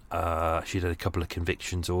a couple of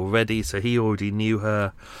convictions already, so he already knew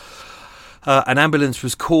her. An ambulance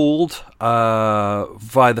was called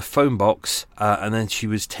via the phone box, and then she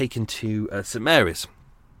was taken to St Mary's.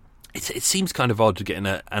 It seems kind of odd to get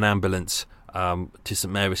an ambulance to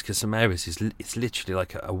St Mary's, because St Mary's it's literally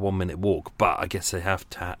like a 1-minute walk, but I guess they have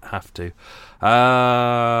to.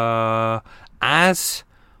 As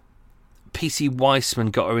PC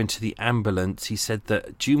Weissman got her into the ambulance, he said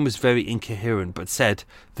that June was very incoherent, but said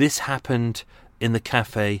this happened in the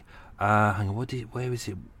cafe. Hang on, where is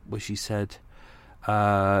it? Where she said?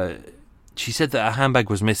 She said that her handbag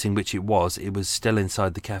was missing, which it was. It was still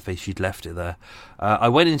inside the cafe. She'd left it there. I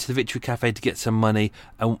went into the Victory Cafe to get some money,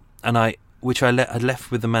 and I had left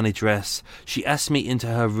with the manageress. She asked me into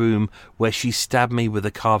her room, where she stabbed me with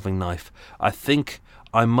a carving knife. I think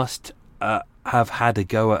I must have had a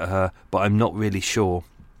go at her, but I'm not really sure.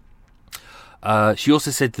 She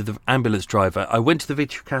also said to the ambulance driver, I went to the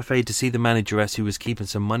Victory Cafe to see the manageress, who was keeping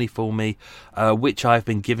some money for me, which I've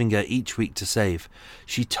been giving her each week to save.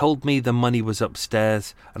 She told me the money was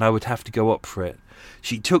upstairs and I would have to go up for it.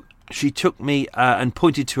 She took me and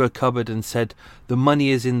pointed to her cupboard and said, the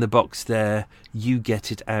money is in the box there, you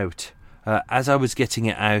get it out. As I was getting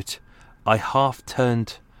it out, I half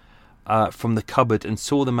turned from the cupboard and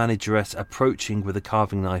saw the manageress approaching with a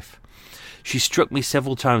carving knife. She struck me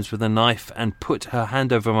several times with a knife and put her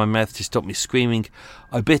hand over my mouth to stop me screaming.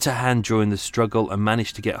 I bit her hand during the struggle and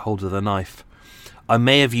managed to get hold of the knife. I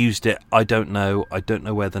may have used it, I don't know. I don't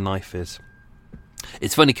know where the knife is.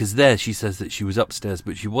 It's funny because there she says that she was upstairs,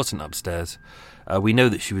 but she wasn't upstairs. We know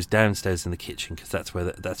that she was downstairs in the kitchen because that's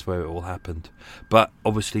where it all happened. But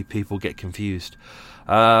obviously people get confused.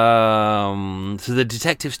 So the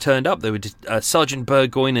detectives turned up. They were Sergeant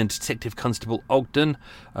Burgoyne and Detective Constable Ogden.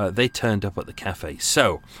 They turned up at the cafe.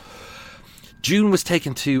 So June was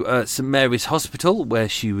taken to St Mary's Hospital, where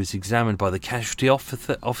she was examined by the casualty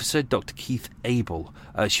officer, Dr. Keith Abel.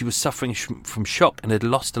 She was suffering from shock and had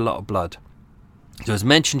lost a lot of blood. So as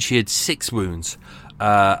mentioned, she had 6 wounds.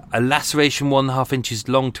 A laceration 1.5 inches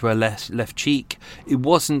long to her left cheek. It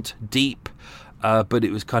wasn't deep, but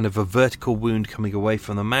it was kind of a vertical wound coming away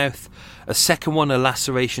from the mouth. A second one, a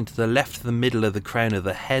laceration to the left of the middle of the crown of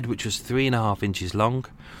the head, which was 3.5 inches long.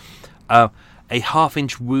 A 1/2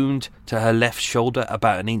 inch wound to her left shoulder,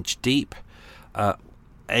 about 1 inch deep.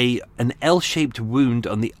 An L-shaped wound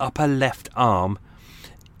on the upper left arm,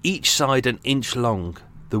 each side 1 inch long.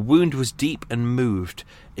 The wound was deep and moved.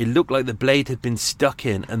 It looked like the blade had been stuck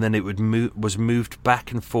in and then it was moved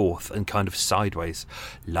back and forth and kind of sideways.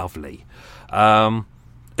 Lovely.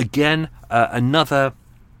 Again, another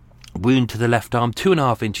wound to the left arm,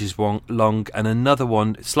 2.5 inches long, and another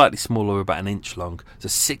one slightly smaller, about 1 inch long. So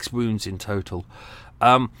 6 wounds in total.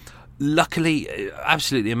 Luckily,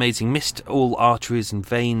 absolutely amazing. Missed all arteries and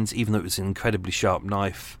veins, even though it was an incredibly sharp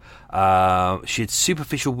knife. She had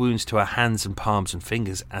superficial wounds to her hands and palms and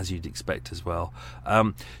fingers, as you'd expect as well.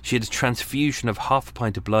 She had a transfusion of 1/2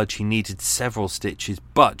 pint of blood. She needed several stitches,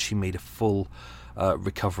 but she made a full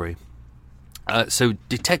recovery. So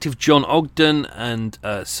Detective John Ogden and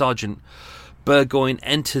Sergeant Burgoyne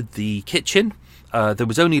entered the kitchen. There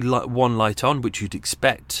was only one light on, which you'd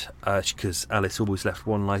expect, because Alice always left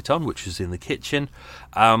one light on, which was in the kitchen.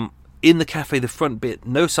 In the cafe, the front bit,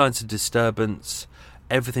 no signs of disturbance.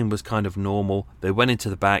 Everything was kind of normal. They went into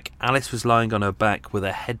the back. Alice was lying on her back with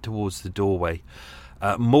her head towards the doorway,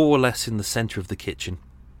 more or less in the centre of the kitchen.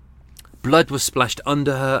 Blood was splashed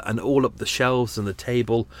under her and all up the shelves and the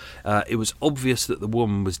table. It was obvious that the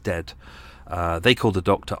woman was dead. They called the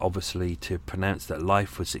doctor, obviously, to pronounce that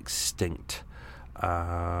life was extinct.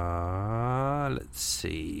 Let's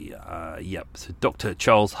see. So Dr.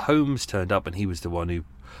 Charles Holmes turned up, and he was the one who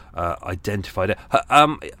identified her.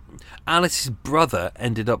 Alice's brother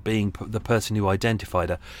ended up being the person who identified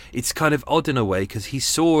her. It's kind of odd in a way, because he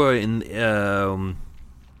saw her in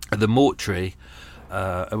the mortuary.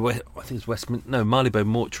 I think it's Marylebone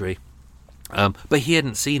Mortuary. But he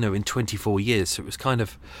hadn't seen her in 24 years, so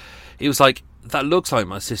it was like, that looks like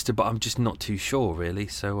my sister, but I'm just not too sure, really.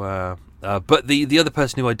 So, but the other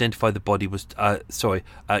person who identified the body was,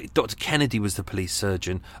 Dr. Kennedy was the police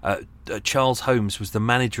surgeon. Charles Holmes was the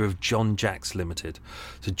manager of John Jack's Limited.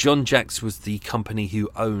 So John Jack's was the company who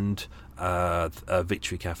owned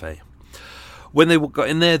Victory Cafe. When they got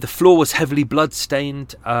in there, the floor was heavily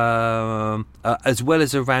blood-stained, as well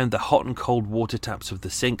as around the hot and cold water taps of the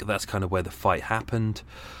sink. That's kind of where the fight happened.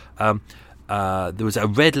 There was a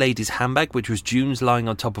red lady's handbag, which was June's, lying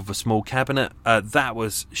on top of a small cabinet.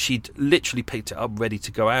 She'd literally picked it up, ready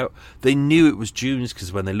to go out. They knew it was June's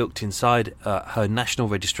because when they looked inside, her national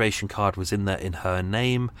registration card was in there in her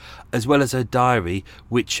name, as well as her diary,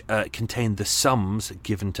 which contained the sums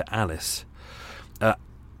given to Alice.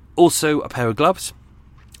 Also, a pair of gloves,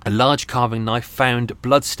 a large carving knife found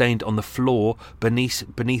blood-stained on the floor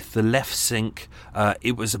beneath the left sink.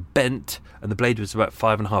 It was bent, and the blade was about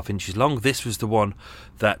 5.5 inches long. This was the one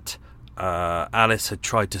that Alice had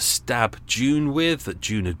tried to stab June with, that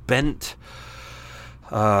June had bent.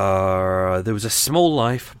 There was a small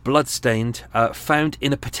knife, blood-stained, found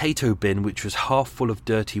in a potato bin, which was half full of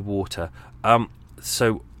dirty water.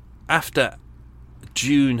 So after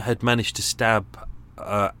June had managed to stab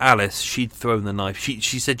Alice, she'd thrown the knife.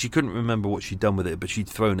 She said she couldn't remember what she'd done with it, but she'd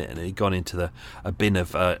thrown it and it had gone into a bin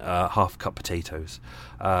of half-cut potatoes.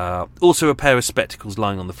 Also, a pair of spectacles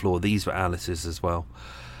lying on the floor. These were Alice's as well.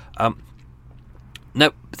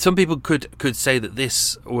 Now, some people could say that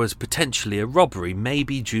this was potentially a robbery.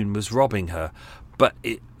 Maybe June was robbing her, but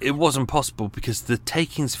it wasn't possible because the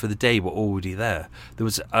takings for the day were already there. There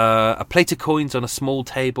was a plate of coins on a small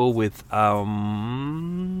table with how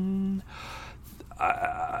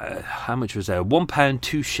much was there? £1,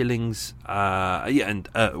 2 shillings,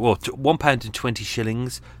 £1 and 20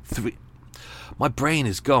 shillings. My brain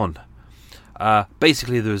is gone.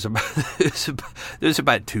 Basically, there was about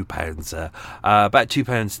 £2 there. About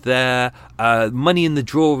 £2 there. Money in the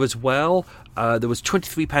drawer as well. There was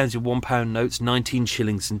 £23 in £1 notes, 19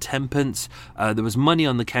 shillings and 10 pence. There was money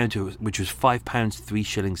on the counter, which was £5, 3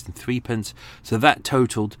 shillings and 3 pence. So that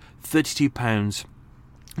totalled £32,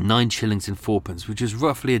 9 shillings and 4 pence, which is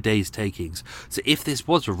roughly a day's takings. So if this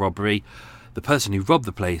was a robbery, the person who robbed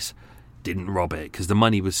the place didn't rob it because the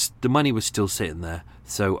money was still sitting there.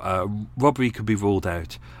 So robbery could be ruled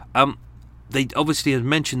out. They obviously, as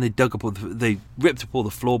mentioned, they ripped up all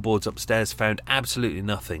the floorboards upstairs, found absolutely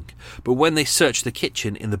nothing. But when they searched the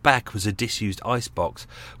kitchen, in the back was a disused icebox,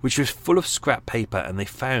 which was full of scrap paper, and they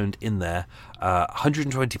found in there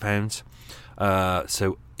 £120.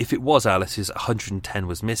 So if it was Alice's, 110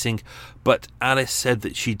 was missing. But Alice said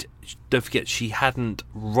that don't forget, she hadn't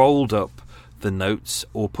rolled up the notes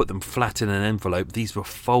or put them flat in an envelope. These were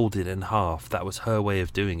folded in half. That was her way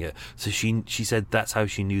of doing it. So she said that's how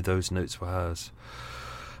she knew those notes were hers.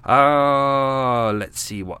 Let's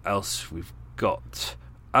see what else we've got.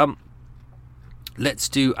 Let's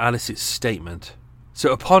do Alice's statement.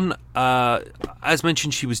 So upon, as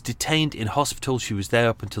mentioned, she was detained in hospital. She was there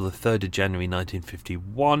up until the 3rd of January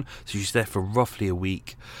 1951. So she was there for roughly a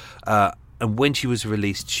week. And when she was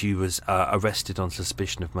released, she was arrested on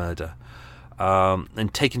suspicion of murder.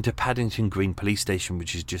 And taken to Paddington Green Police Station,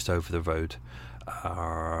 which is just over the road.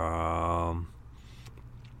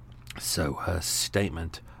 So her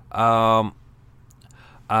statement. After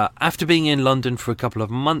being in London for a couple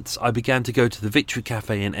of months, I began to go to the Victory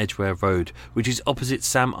Cafe in Edgware Road, which is opposite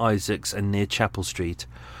Sam Isaacs and near Chapel Street.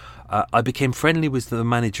 I became friendly with the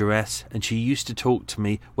manageress, and she used to talk to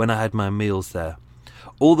me when I had my meals there.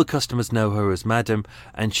 All the customers know her as Madam,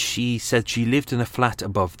 and she said she lived in a flat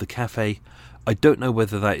above the cafe. I don't know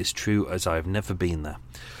whether that is true, as I have never been there.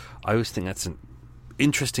 I always think that's an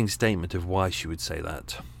interesting statement of why she would say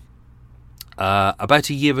that.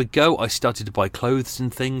 About a year ago, I started to buy clothes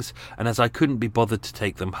and things, and as I couldn't be bothered to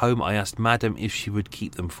take them home, I asked Madam if she would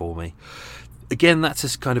keep them for me. Again, that's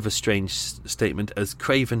a kind of a strange statement, as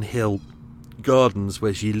Craven Hill Gardens,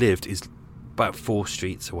 where she lived, is about 4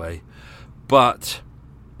 streets away. But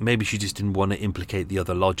maybe she just didn't want to implicate the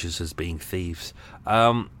other lodgers as being thieves.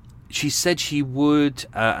 She said she would,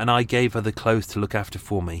 and I gave her the clothes to look after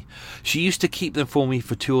for me. She used to keep them for me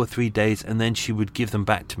for 2 or 3 days, and then she would give them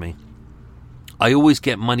back to me. I always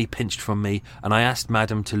get money pinched from me, and I asked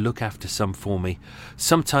Madam to look after some for me.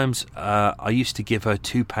 Sometimes I used to give her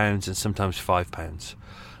 £2 and sometimes £5,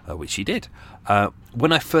 which she did.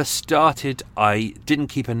 When I first started, I didn't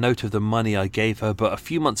keep a note of the money I gave her, but a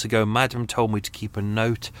few months ago, Madam told me to keep a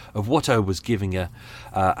note of what I was giving her,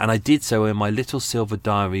 and I did so in my little silver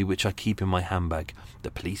diary, which I keep in my handbag. The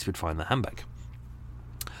police would find the handbag.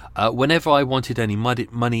 Whenever I wanted any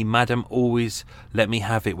money, Madam always let me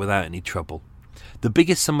have it without any trouble. The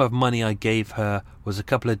biggest sum of money I gave her was a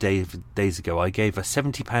couple of days ago. I gave her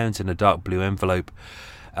 £70 in a dark blue envelope.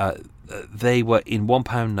 They were in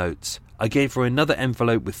 £1 notes. I gave her another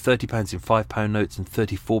envelope with £30 in £5 notes and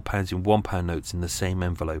 £34 in £1 notes in the same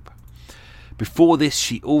envelope. Before this,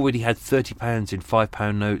 she already had £30 in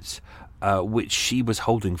 £5 notes, which she was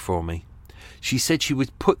holding for me. She said she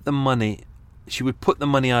would put the money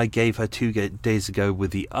I gave her 2 days ago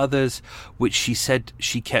with the others, which she said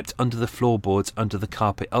she kept under the floorboards under the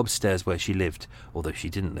carpet upstairs where she lived, although she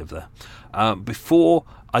didn't live there. Before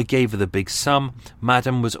I gave her the big sum,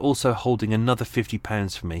 Madam was also holding another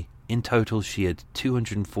 £50 for me. In total, she had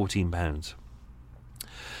 £214.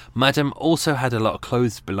 Madam also had a lot of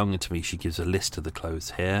clothes belonging to me. She gives a list of the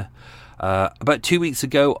clothes here. About 2 weeks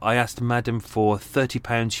ago, I asked Madam for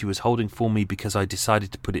 £30 she was holding for me because I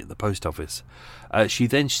decided to put it at the post office. She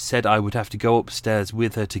then said I would have to go upstairs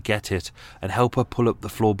with her to get it and help her pull up the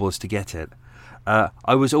floorboards to get it.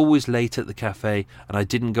 I was always late at the cafe, and I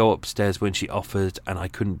didn't go upstairs when she offered, and I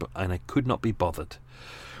could not be bothered.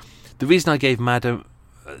 The reason I gave Madam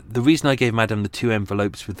the 2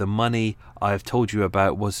 envelopes with the money I have told you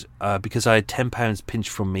about was because I had £10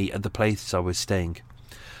 pinched from me at the place I was staying.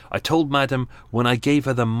 I told Madam when I gave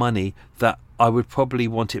her the money that I would probably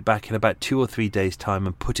want it back in about 2 or 3 days' time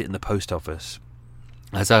and put it in the post office,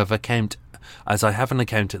 as I have an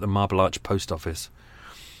account at the Marble Arch post office.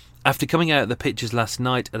 After coming out of the pictures last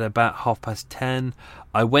night at about 10:30,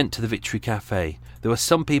 I went to the Victory Cafe. There were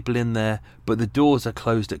some people in there, but the doors are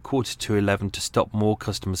closed at 11:15 to stop more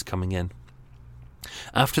customers coming in.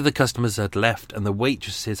 After the customers had left and the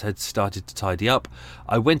waitresses had started to tidy up,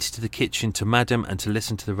 I went into the kitchen to Madam and to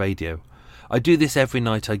listen to the radio. I do this every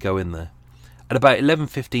night I go in there. At about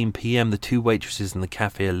 11:15 p.m, the 2 waitresses in the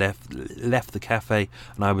cafe left the cafe,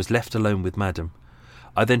 and I was left alone with Madam.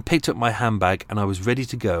 I then picked up my handbag and I was ready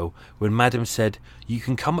to go when Madam said, "You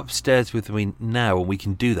can come upstairs with me now and we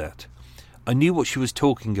can do that." I knew what she was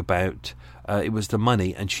talking about. It was the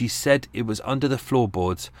money, and she said it was under the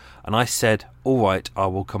floorboards, and I said, "All right, I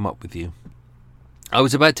will come up with you." I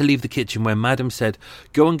was about to leave the kitchen when Madam said,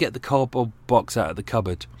 "Go and get the cardboard box out of the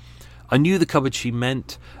cupboard." I knew the cupboard she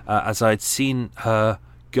meant, as I had seen her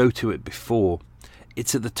go to it before.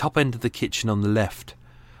 It's at the top end of the kitchen on the left.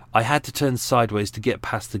 I had to turn sideways to get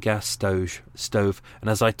past the gas stove, and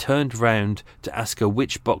as I turned round to ask her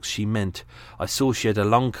which box she meant, I saw she had a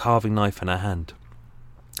long carving knife in her hand.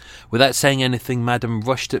 Without saying anything, Madam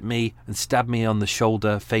rushed at me and stabbed me on the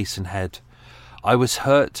shoulder, face and head. I was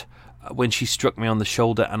hurt when she struck me on the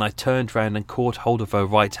shoulder, and I turned round and caught hold of her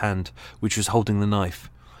right hand, which was holding the knife.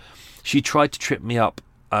 She tried to trip me up,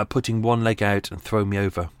 putting one leg out and throw me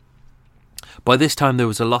over. By this time there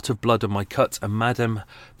was a lot of blood on my cuts, and Madam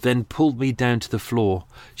then pulled me down to the floor.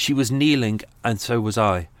 She was kneeling, and so was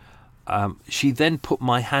I. She then put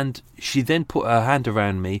her hand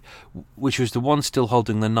around me, which was the one still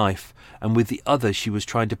holding the knife, and with the other she was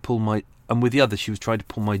trying to pull my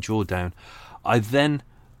jaw down. I then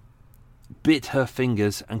bit her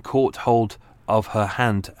fingers and caught hold of her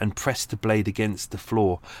hand and pressed the blade against the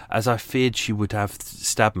floor, as I feared she would have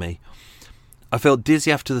stabbed me. I felt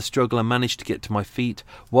dizzy after the struggle and managed to get to my feet,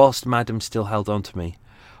 whilst Madam still held on to me.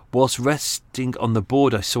 Whilst resting on the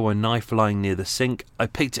board, I saw a knife lying near the sink. I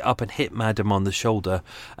picked it up and hit Madam on the shoulder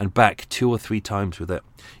and back 2 or 3 times with it.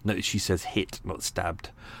 Notice she says hit, not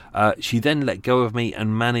stabbed. She then let go of me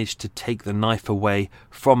and managed to take the knife away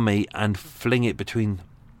from me and fling it between...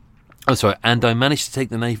 And I managed to take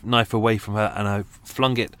the knife away from her, and I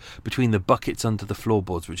flung it between the buckets under the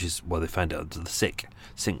floorboards, which is where they found it, under the sink.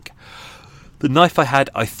 The knife I had,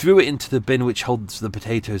 I threw it into the bin which holds the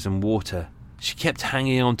potatoes and water. She kept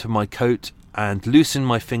hanging onto my coat and loosened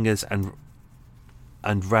my fingers and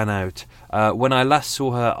ran out. When I last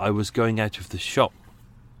saw her, I was going out of the shop.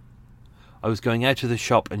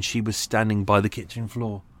 And she was standing by the kitchen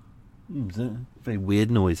floor. Very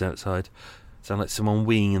weird noise outside. Sound like someone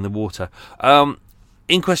weeing in the water.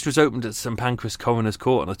 Inquest was opened at St Pancras Coroner's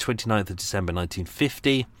Court on the 29th of December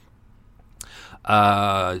 1950.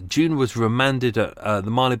 June was remanded at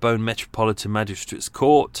the Marylebone Metropolitan Magistrates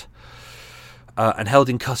Court and held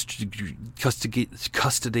in custody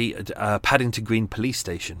at Paddington Green Police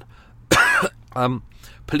Station.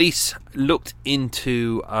 Police looked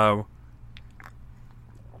into...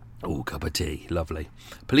 cup of tea, lovely.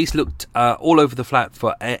 Police looked all over the flat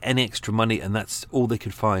for any extra money, and that's all they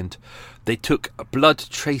could find. They took blood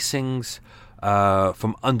tracings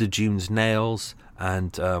from under June's nails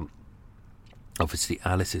and obviously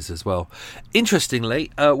Alice's as well. Interestingly,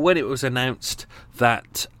 when it was announced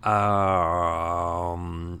that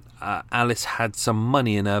Alice had some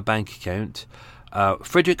money in her bank account,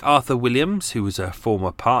 Frederick Arthur Williams, who was a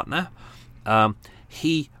former partner,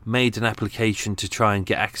 he made an application to try and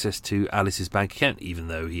get access to Alice's bank account, even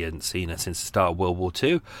though he hadn't seen her since the start of World War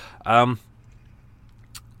II.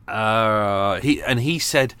 He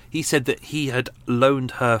said that he had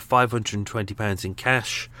loaned her £520 in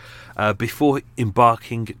cash before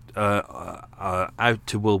embarking out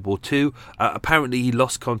to World War II. Apparently, he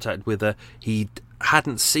lost contact with her. He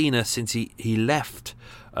hadn't seen her since he left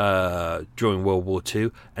during World War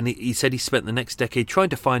II, and he said he spent the next decade trying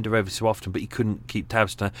to find her every so often, but he couldn't keep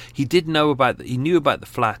tabs on her. He knew about the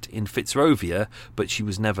flat in Fitzrovia, but she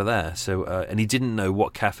was never there. So, and he didn't know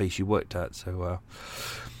what cafe she worked at. So,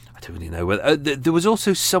 I don't really know whether there was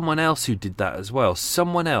also someone else who did that as well.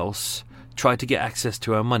 Someone else tried to get access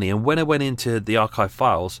to her money, and when I went into the archive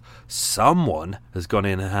files, someone has gone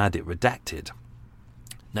in and had it redacted.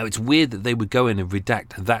 Now, it's weird that they would go in and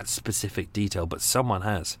redact that specific detail, but someone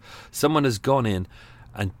has. Someone has gone in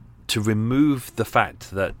and to remove the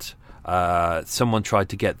fact that someone tried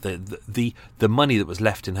to get the money that was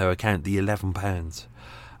left in her account, the £11.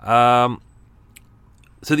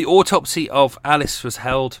 So the autopsy of Alice was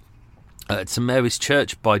held at St Mary's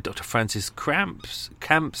Church by Dr. Francis Camps.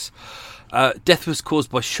 Death was caused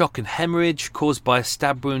by shock and hemorrhage, caused by a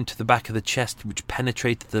stab wound to the back of the chest which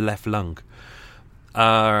penetrated the left lung.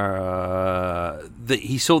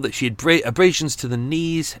 He saw that she had abrasions to the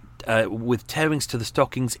knees with tearings to the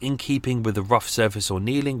stockings in keeping with the rough surface or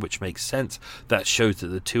kneeling, which makes sense. That shows that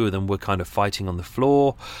the two of them were kind of fighting on the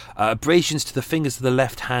floor. Abrasions to the fingers of the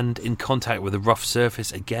left hand in contact with a rough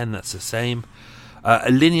surface, again that's the same.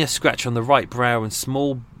 A linear scratch on the right brow and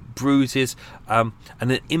small bruises, and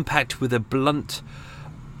an impact with a blunt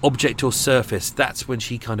object or surface. That's when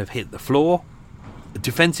she kind of hit the floor. A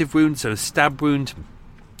defensive wound, so a stab wound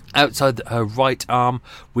outside her right arm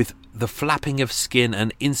with the flapping of skin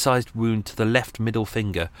and incised wound to the left middle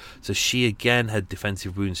finger. So she again had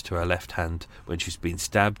defensive wounds to her left hand when she was being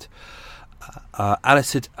stabbed.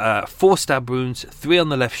 Alice had 4 stab wounds, 3 on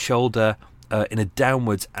the left shoulder in a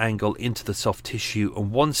downwards angle into the soft tissue,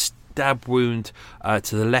 and 1 stab wound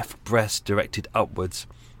to the left breast directed upwards.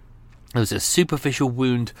 There was a superficial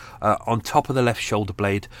wound on top of the left shoulder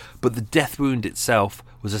blade, but the death wound itself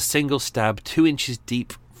was a single stab 2 inches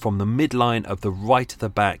deep from the midline of the right of the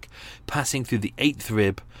back, passing through the 8th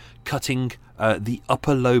rib, cutting the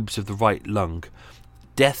upper lobes of the right lung.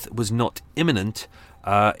 Death was not imminent,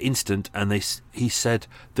 instant, and he said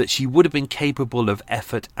that she would have been capable of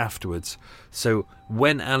effort afterwards. So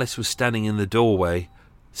when Alice was standing in the doorway,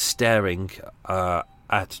 staring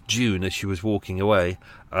at June as she was walking away,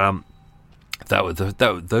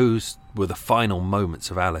 those were the final moments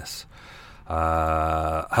of Alice.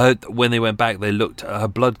 When they went back, they looked.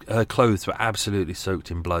 Her clothes were absolutely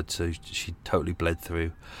soaked in blood, so she totally bled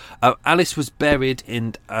through. Alice was buried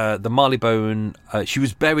in the Marylebone. She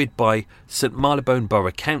was buried by St Marylebone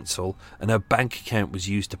Borough Council, and her bank account was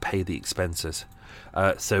used to pay the expenses.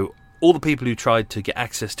 So all the people who tried to get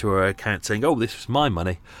access to her account, saying, "Oh, this was my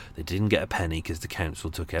money," they didn't get a penny because the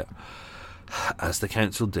council took it, as the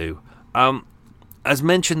council do. As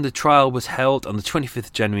mentioned, the trial was held on the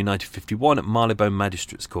 25th January 1951 at Marylebone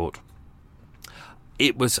Magistrates Court.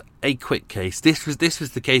 It was a quick case. This was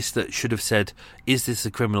the case that should have said, is this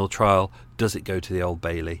a criminal trial? Does it go to the Old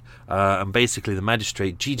Bailey? And basically the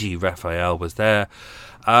magistrate, G.G. Raphael, was there.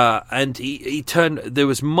 And he turned... There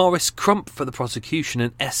was Morris Crump for the prosecution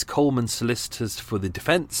and S. Coleman solicitors for the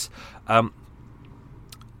defence.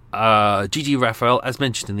 G.G. Raphael, as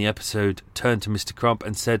mentioned in the episode, turned to Mr. Crump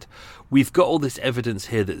and said, "We've got all this evidence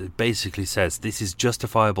here that basically says this is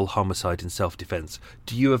justifiable homicide in self-defence.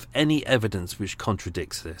 Do you have any evidence which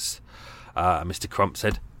contradicts this?" Mr. Crump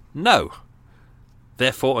said, "No.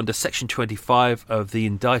 Therefore, under Section 25 of the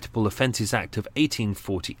Indictable Offences Act of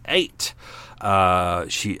 1848,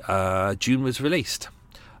 June was released.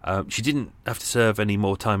 She didn't have to serve any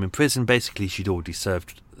more time in prison. Basically, she'd already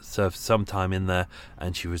served some time in there,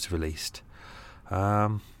 and she was released.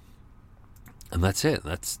 And that's it.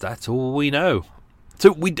 That's all we know.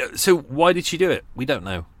 So why did she do it? We don't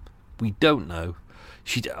know. We don't know.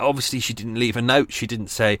 She didn't leave a note. She didn't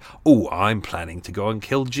say, "Oh, I'm planning to go and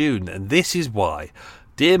kill June, and this is why,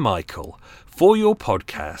 dear Michael, for your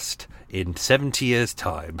podcast in 70 years'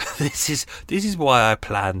 time, this is why I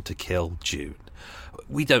plan to kill June."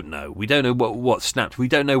 We don't know. We don't know what snapped. We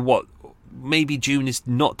don't know what. Maybe June is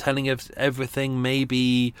not telling us everything.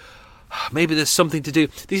 Maybe there's something to do.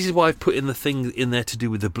 This is why I've put in the thing in there to do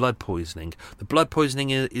with the blood poisoning. The blood poisoning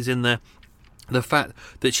is in there. The fact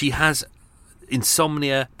that she has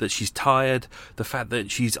insomnia, that she's tired, the fact that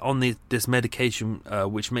she's on this medication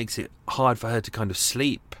which makes it hard for her to kind of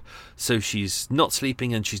sleep. So she's not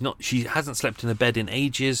sleeping, and she hasn't slept in a bed in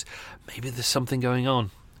ages. Maybe there's something going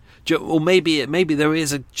on. Or maybe there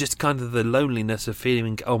is just kind of the loneliness of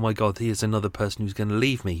feeling, oh my God, here's another person who's going to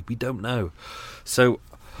leave me. We don't know. So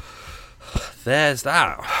there's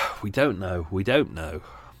that. We don't know.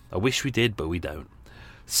 I wish we did, but we don't.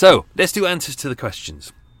 So let's do answers to the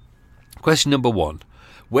questions. Question number 1.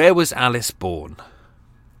 Where was Alice born?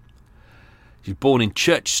 She was born in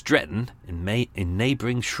Church Stretton in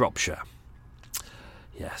neighbouring Shropshire.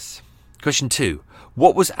 Yes. Question 2.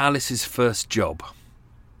 What was Alice's first job?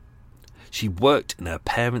 She worked in her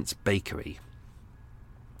parents' bakery.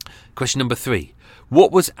 Question number 3.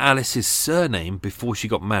 What was Alice's surname before she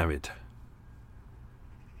got married?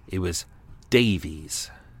 It was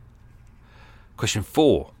Davies. Question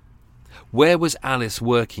 4. Where was Alice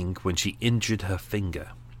working when she injured her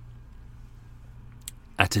finger?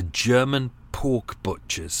 At a German pork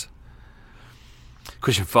butcher's.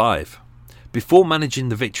 Question 5. Before managing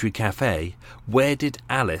the Victory Cafe, where did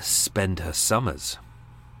Alice spend her summers?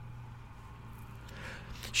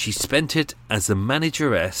 She spent it as the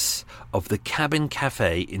manageress of the Cabin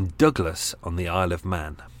Cafe in Douglas on the Isle of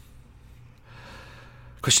Man.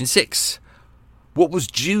 Question 6. What was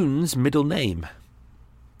June's middle name?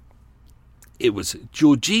 It was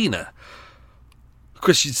Georgina.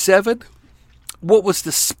 Question 7. What was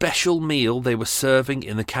the special meal they were serving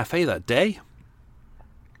in the cafe that day?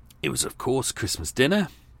 It was, of course, Christmas dinner.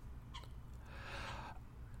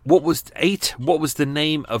 What was 8? What was the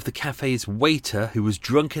name of the cafe's waiter who was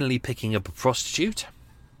drunkenly picking up a prostitute?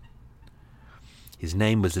 His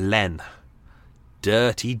name was Len.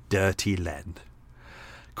 Dirty, dirty Len.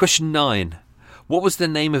 Question 9. What was the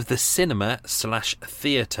name of the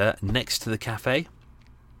cinema/theatre next to the cafe?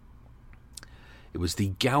 It was the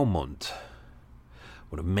Gaumont.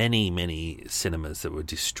 one of many cinemas that were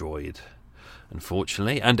destroyed,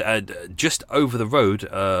 unfortunately. And just over the road,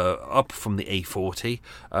 up from the A40,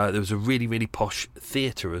 there was a really posh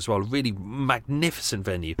theatre as well, a really magnificent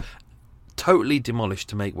venue, totally demolished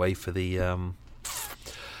to make way for the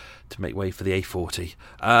A40.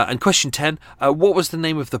 And question 10, what was the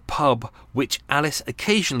name of the pub which Alice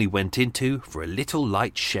occasionally went into for a little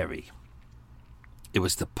light sherry? It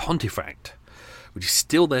was the Pontefract, which is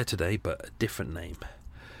still there today, but a different name.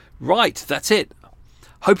 Right, that's it.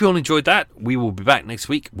 Hope you all enjoyed that. We will be back next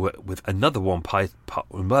week with another I'm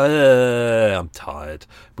tired.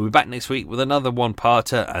 We'll be back next week with another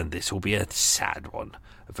one-parter, and this will be a sad one.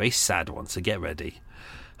 A very sad one, so get ready.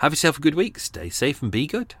 Have yourself a good week. Stay safe and be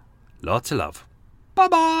good. Lots of love.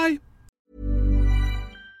 Bye-bye.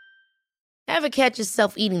 Ever catch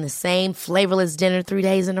yourself eating the same flavorless dinner 3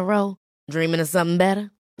 days in a row? Dreaming of something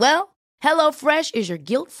better? Well, HelloFresh is your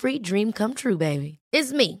guilt-free dream come true, baby.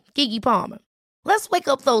 It's me, Keke Palmer. Let's wake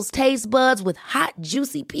up those taste buds with hot,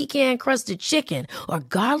 juicy pecan-crusted chicken or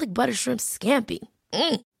garlic butter shrimp scampi.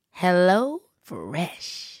 Hello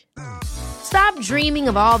Fresh. Stop dreaming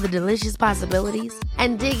of all the delicious possibilities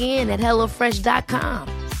and dig in at HelloFresh.com.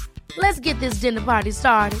 Let's get this dinner party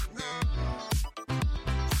started.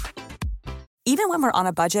 Even when we're on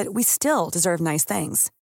a budget, we still deserve nice things.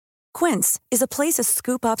 Quince is a place to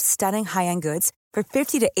scoop up stunning high-end goods for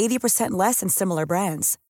 50 to 80% less than similar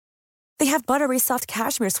brands. They have buttery soft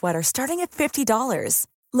cashmere sweaters starting at $50,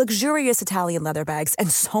 luxurious Italian leather bags, and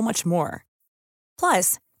so much more.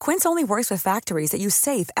 Plus, Quince only works with factories that use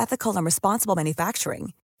safe, ethical, and responsible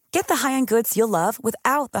manufacturing. Get the high-end goods you'll love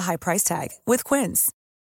without the high price tag with Quince.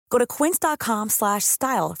 Go to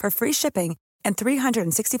quince.com/style for free shipping and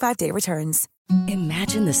 365-day returns.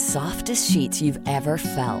 Imagine the softest sheets you've ever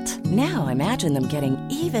felt. Now imagine them getting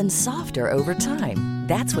even softer over time.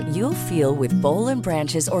 That's what you'll feel with Boll &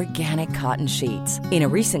 Branch's organic cotton sheets. In a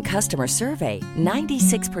recent customer survey,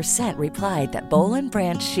 96% replied that Boll &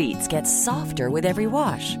 Branch sheets get softer with every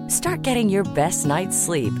wash. Start getting your best night's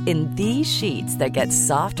sleep in these sheets that get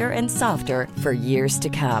softer and softer for years to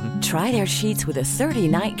come. Try their sheets with a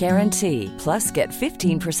 30-night guarantee. Plus, get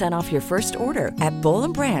 15% off your first order at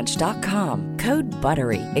bollandbranch.com. Code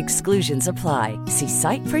BUTTERY. Exclusions apply. See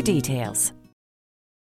site for details.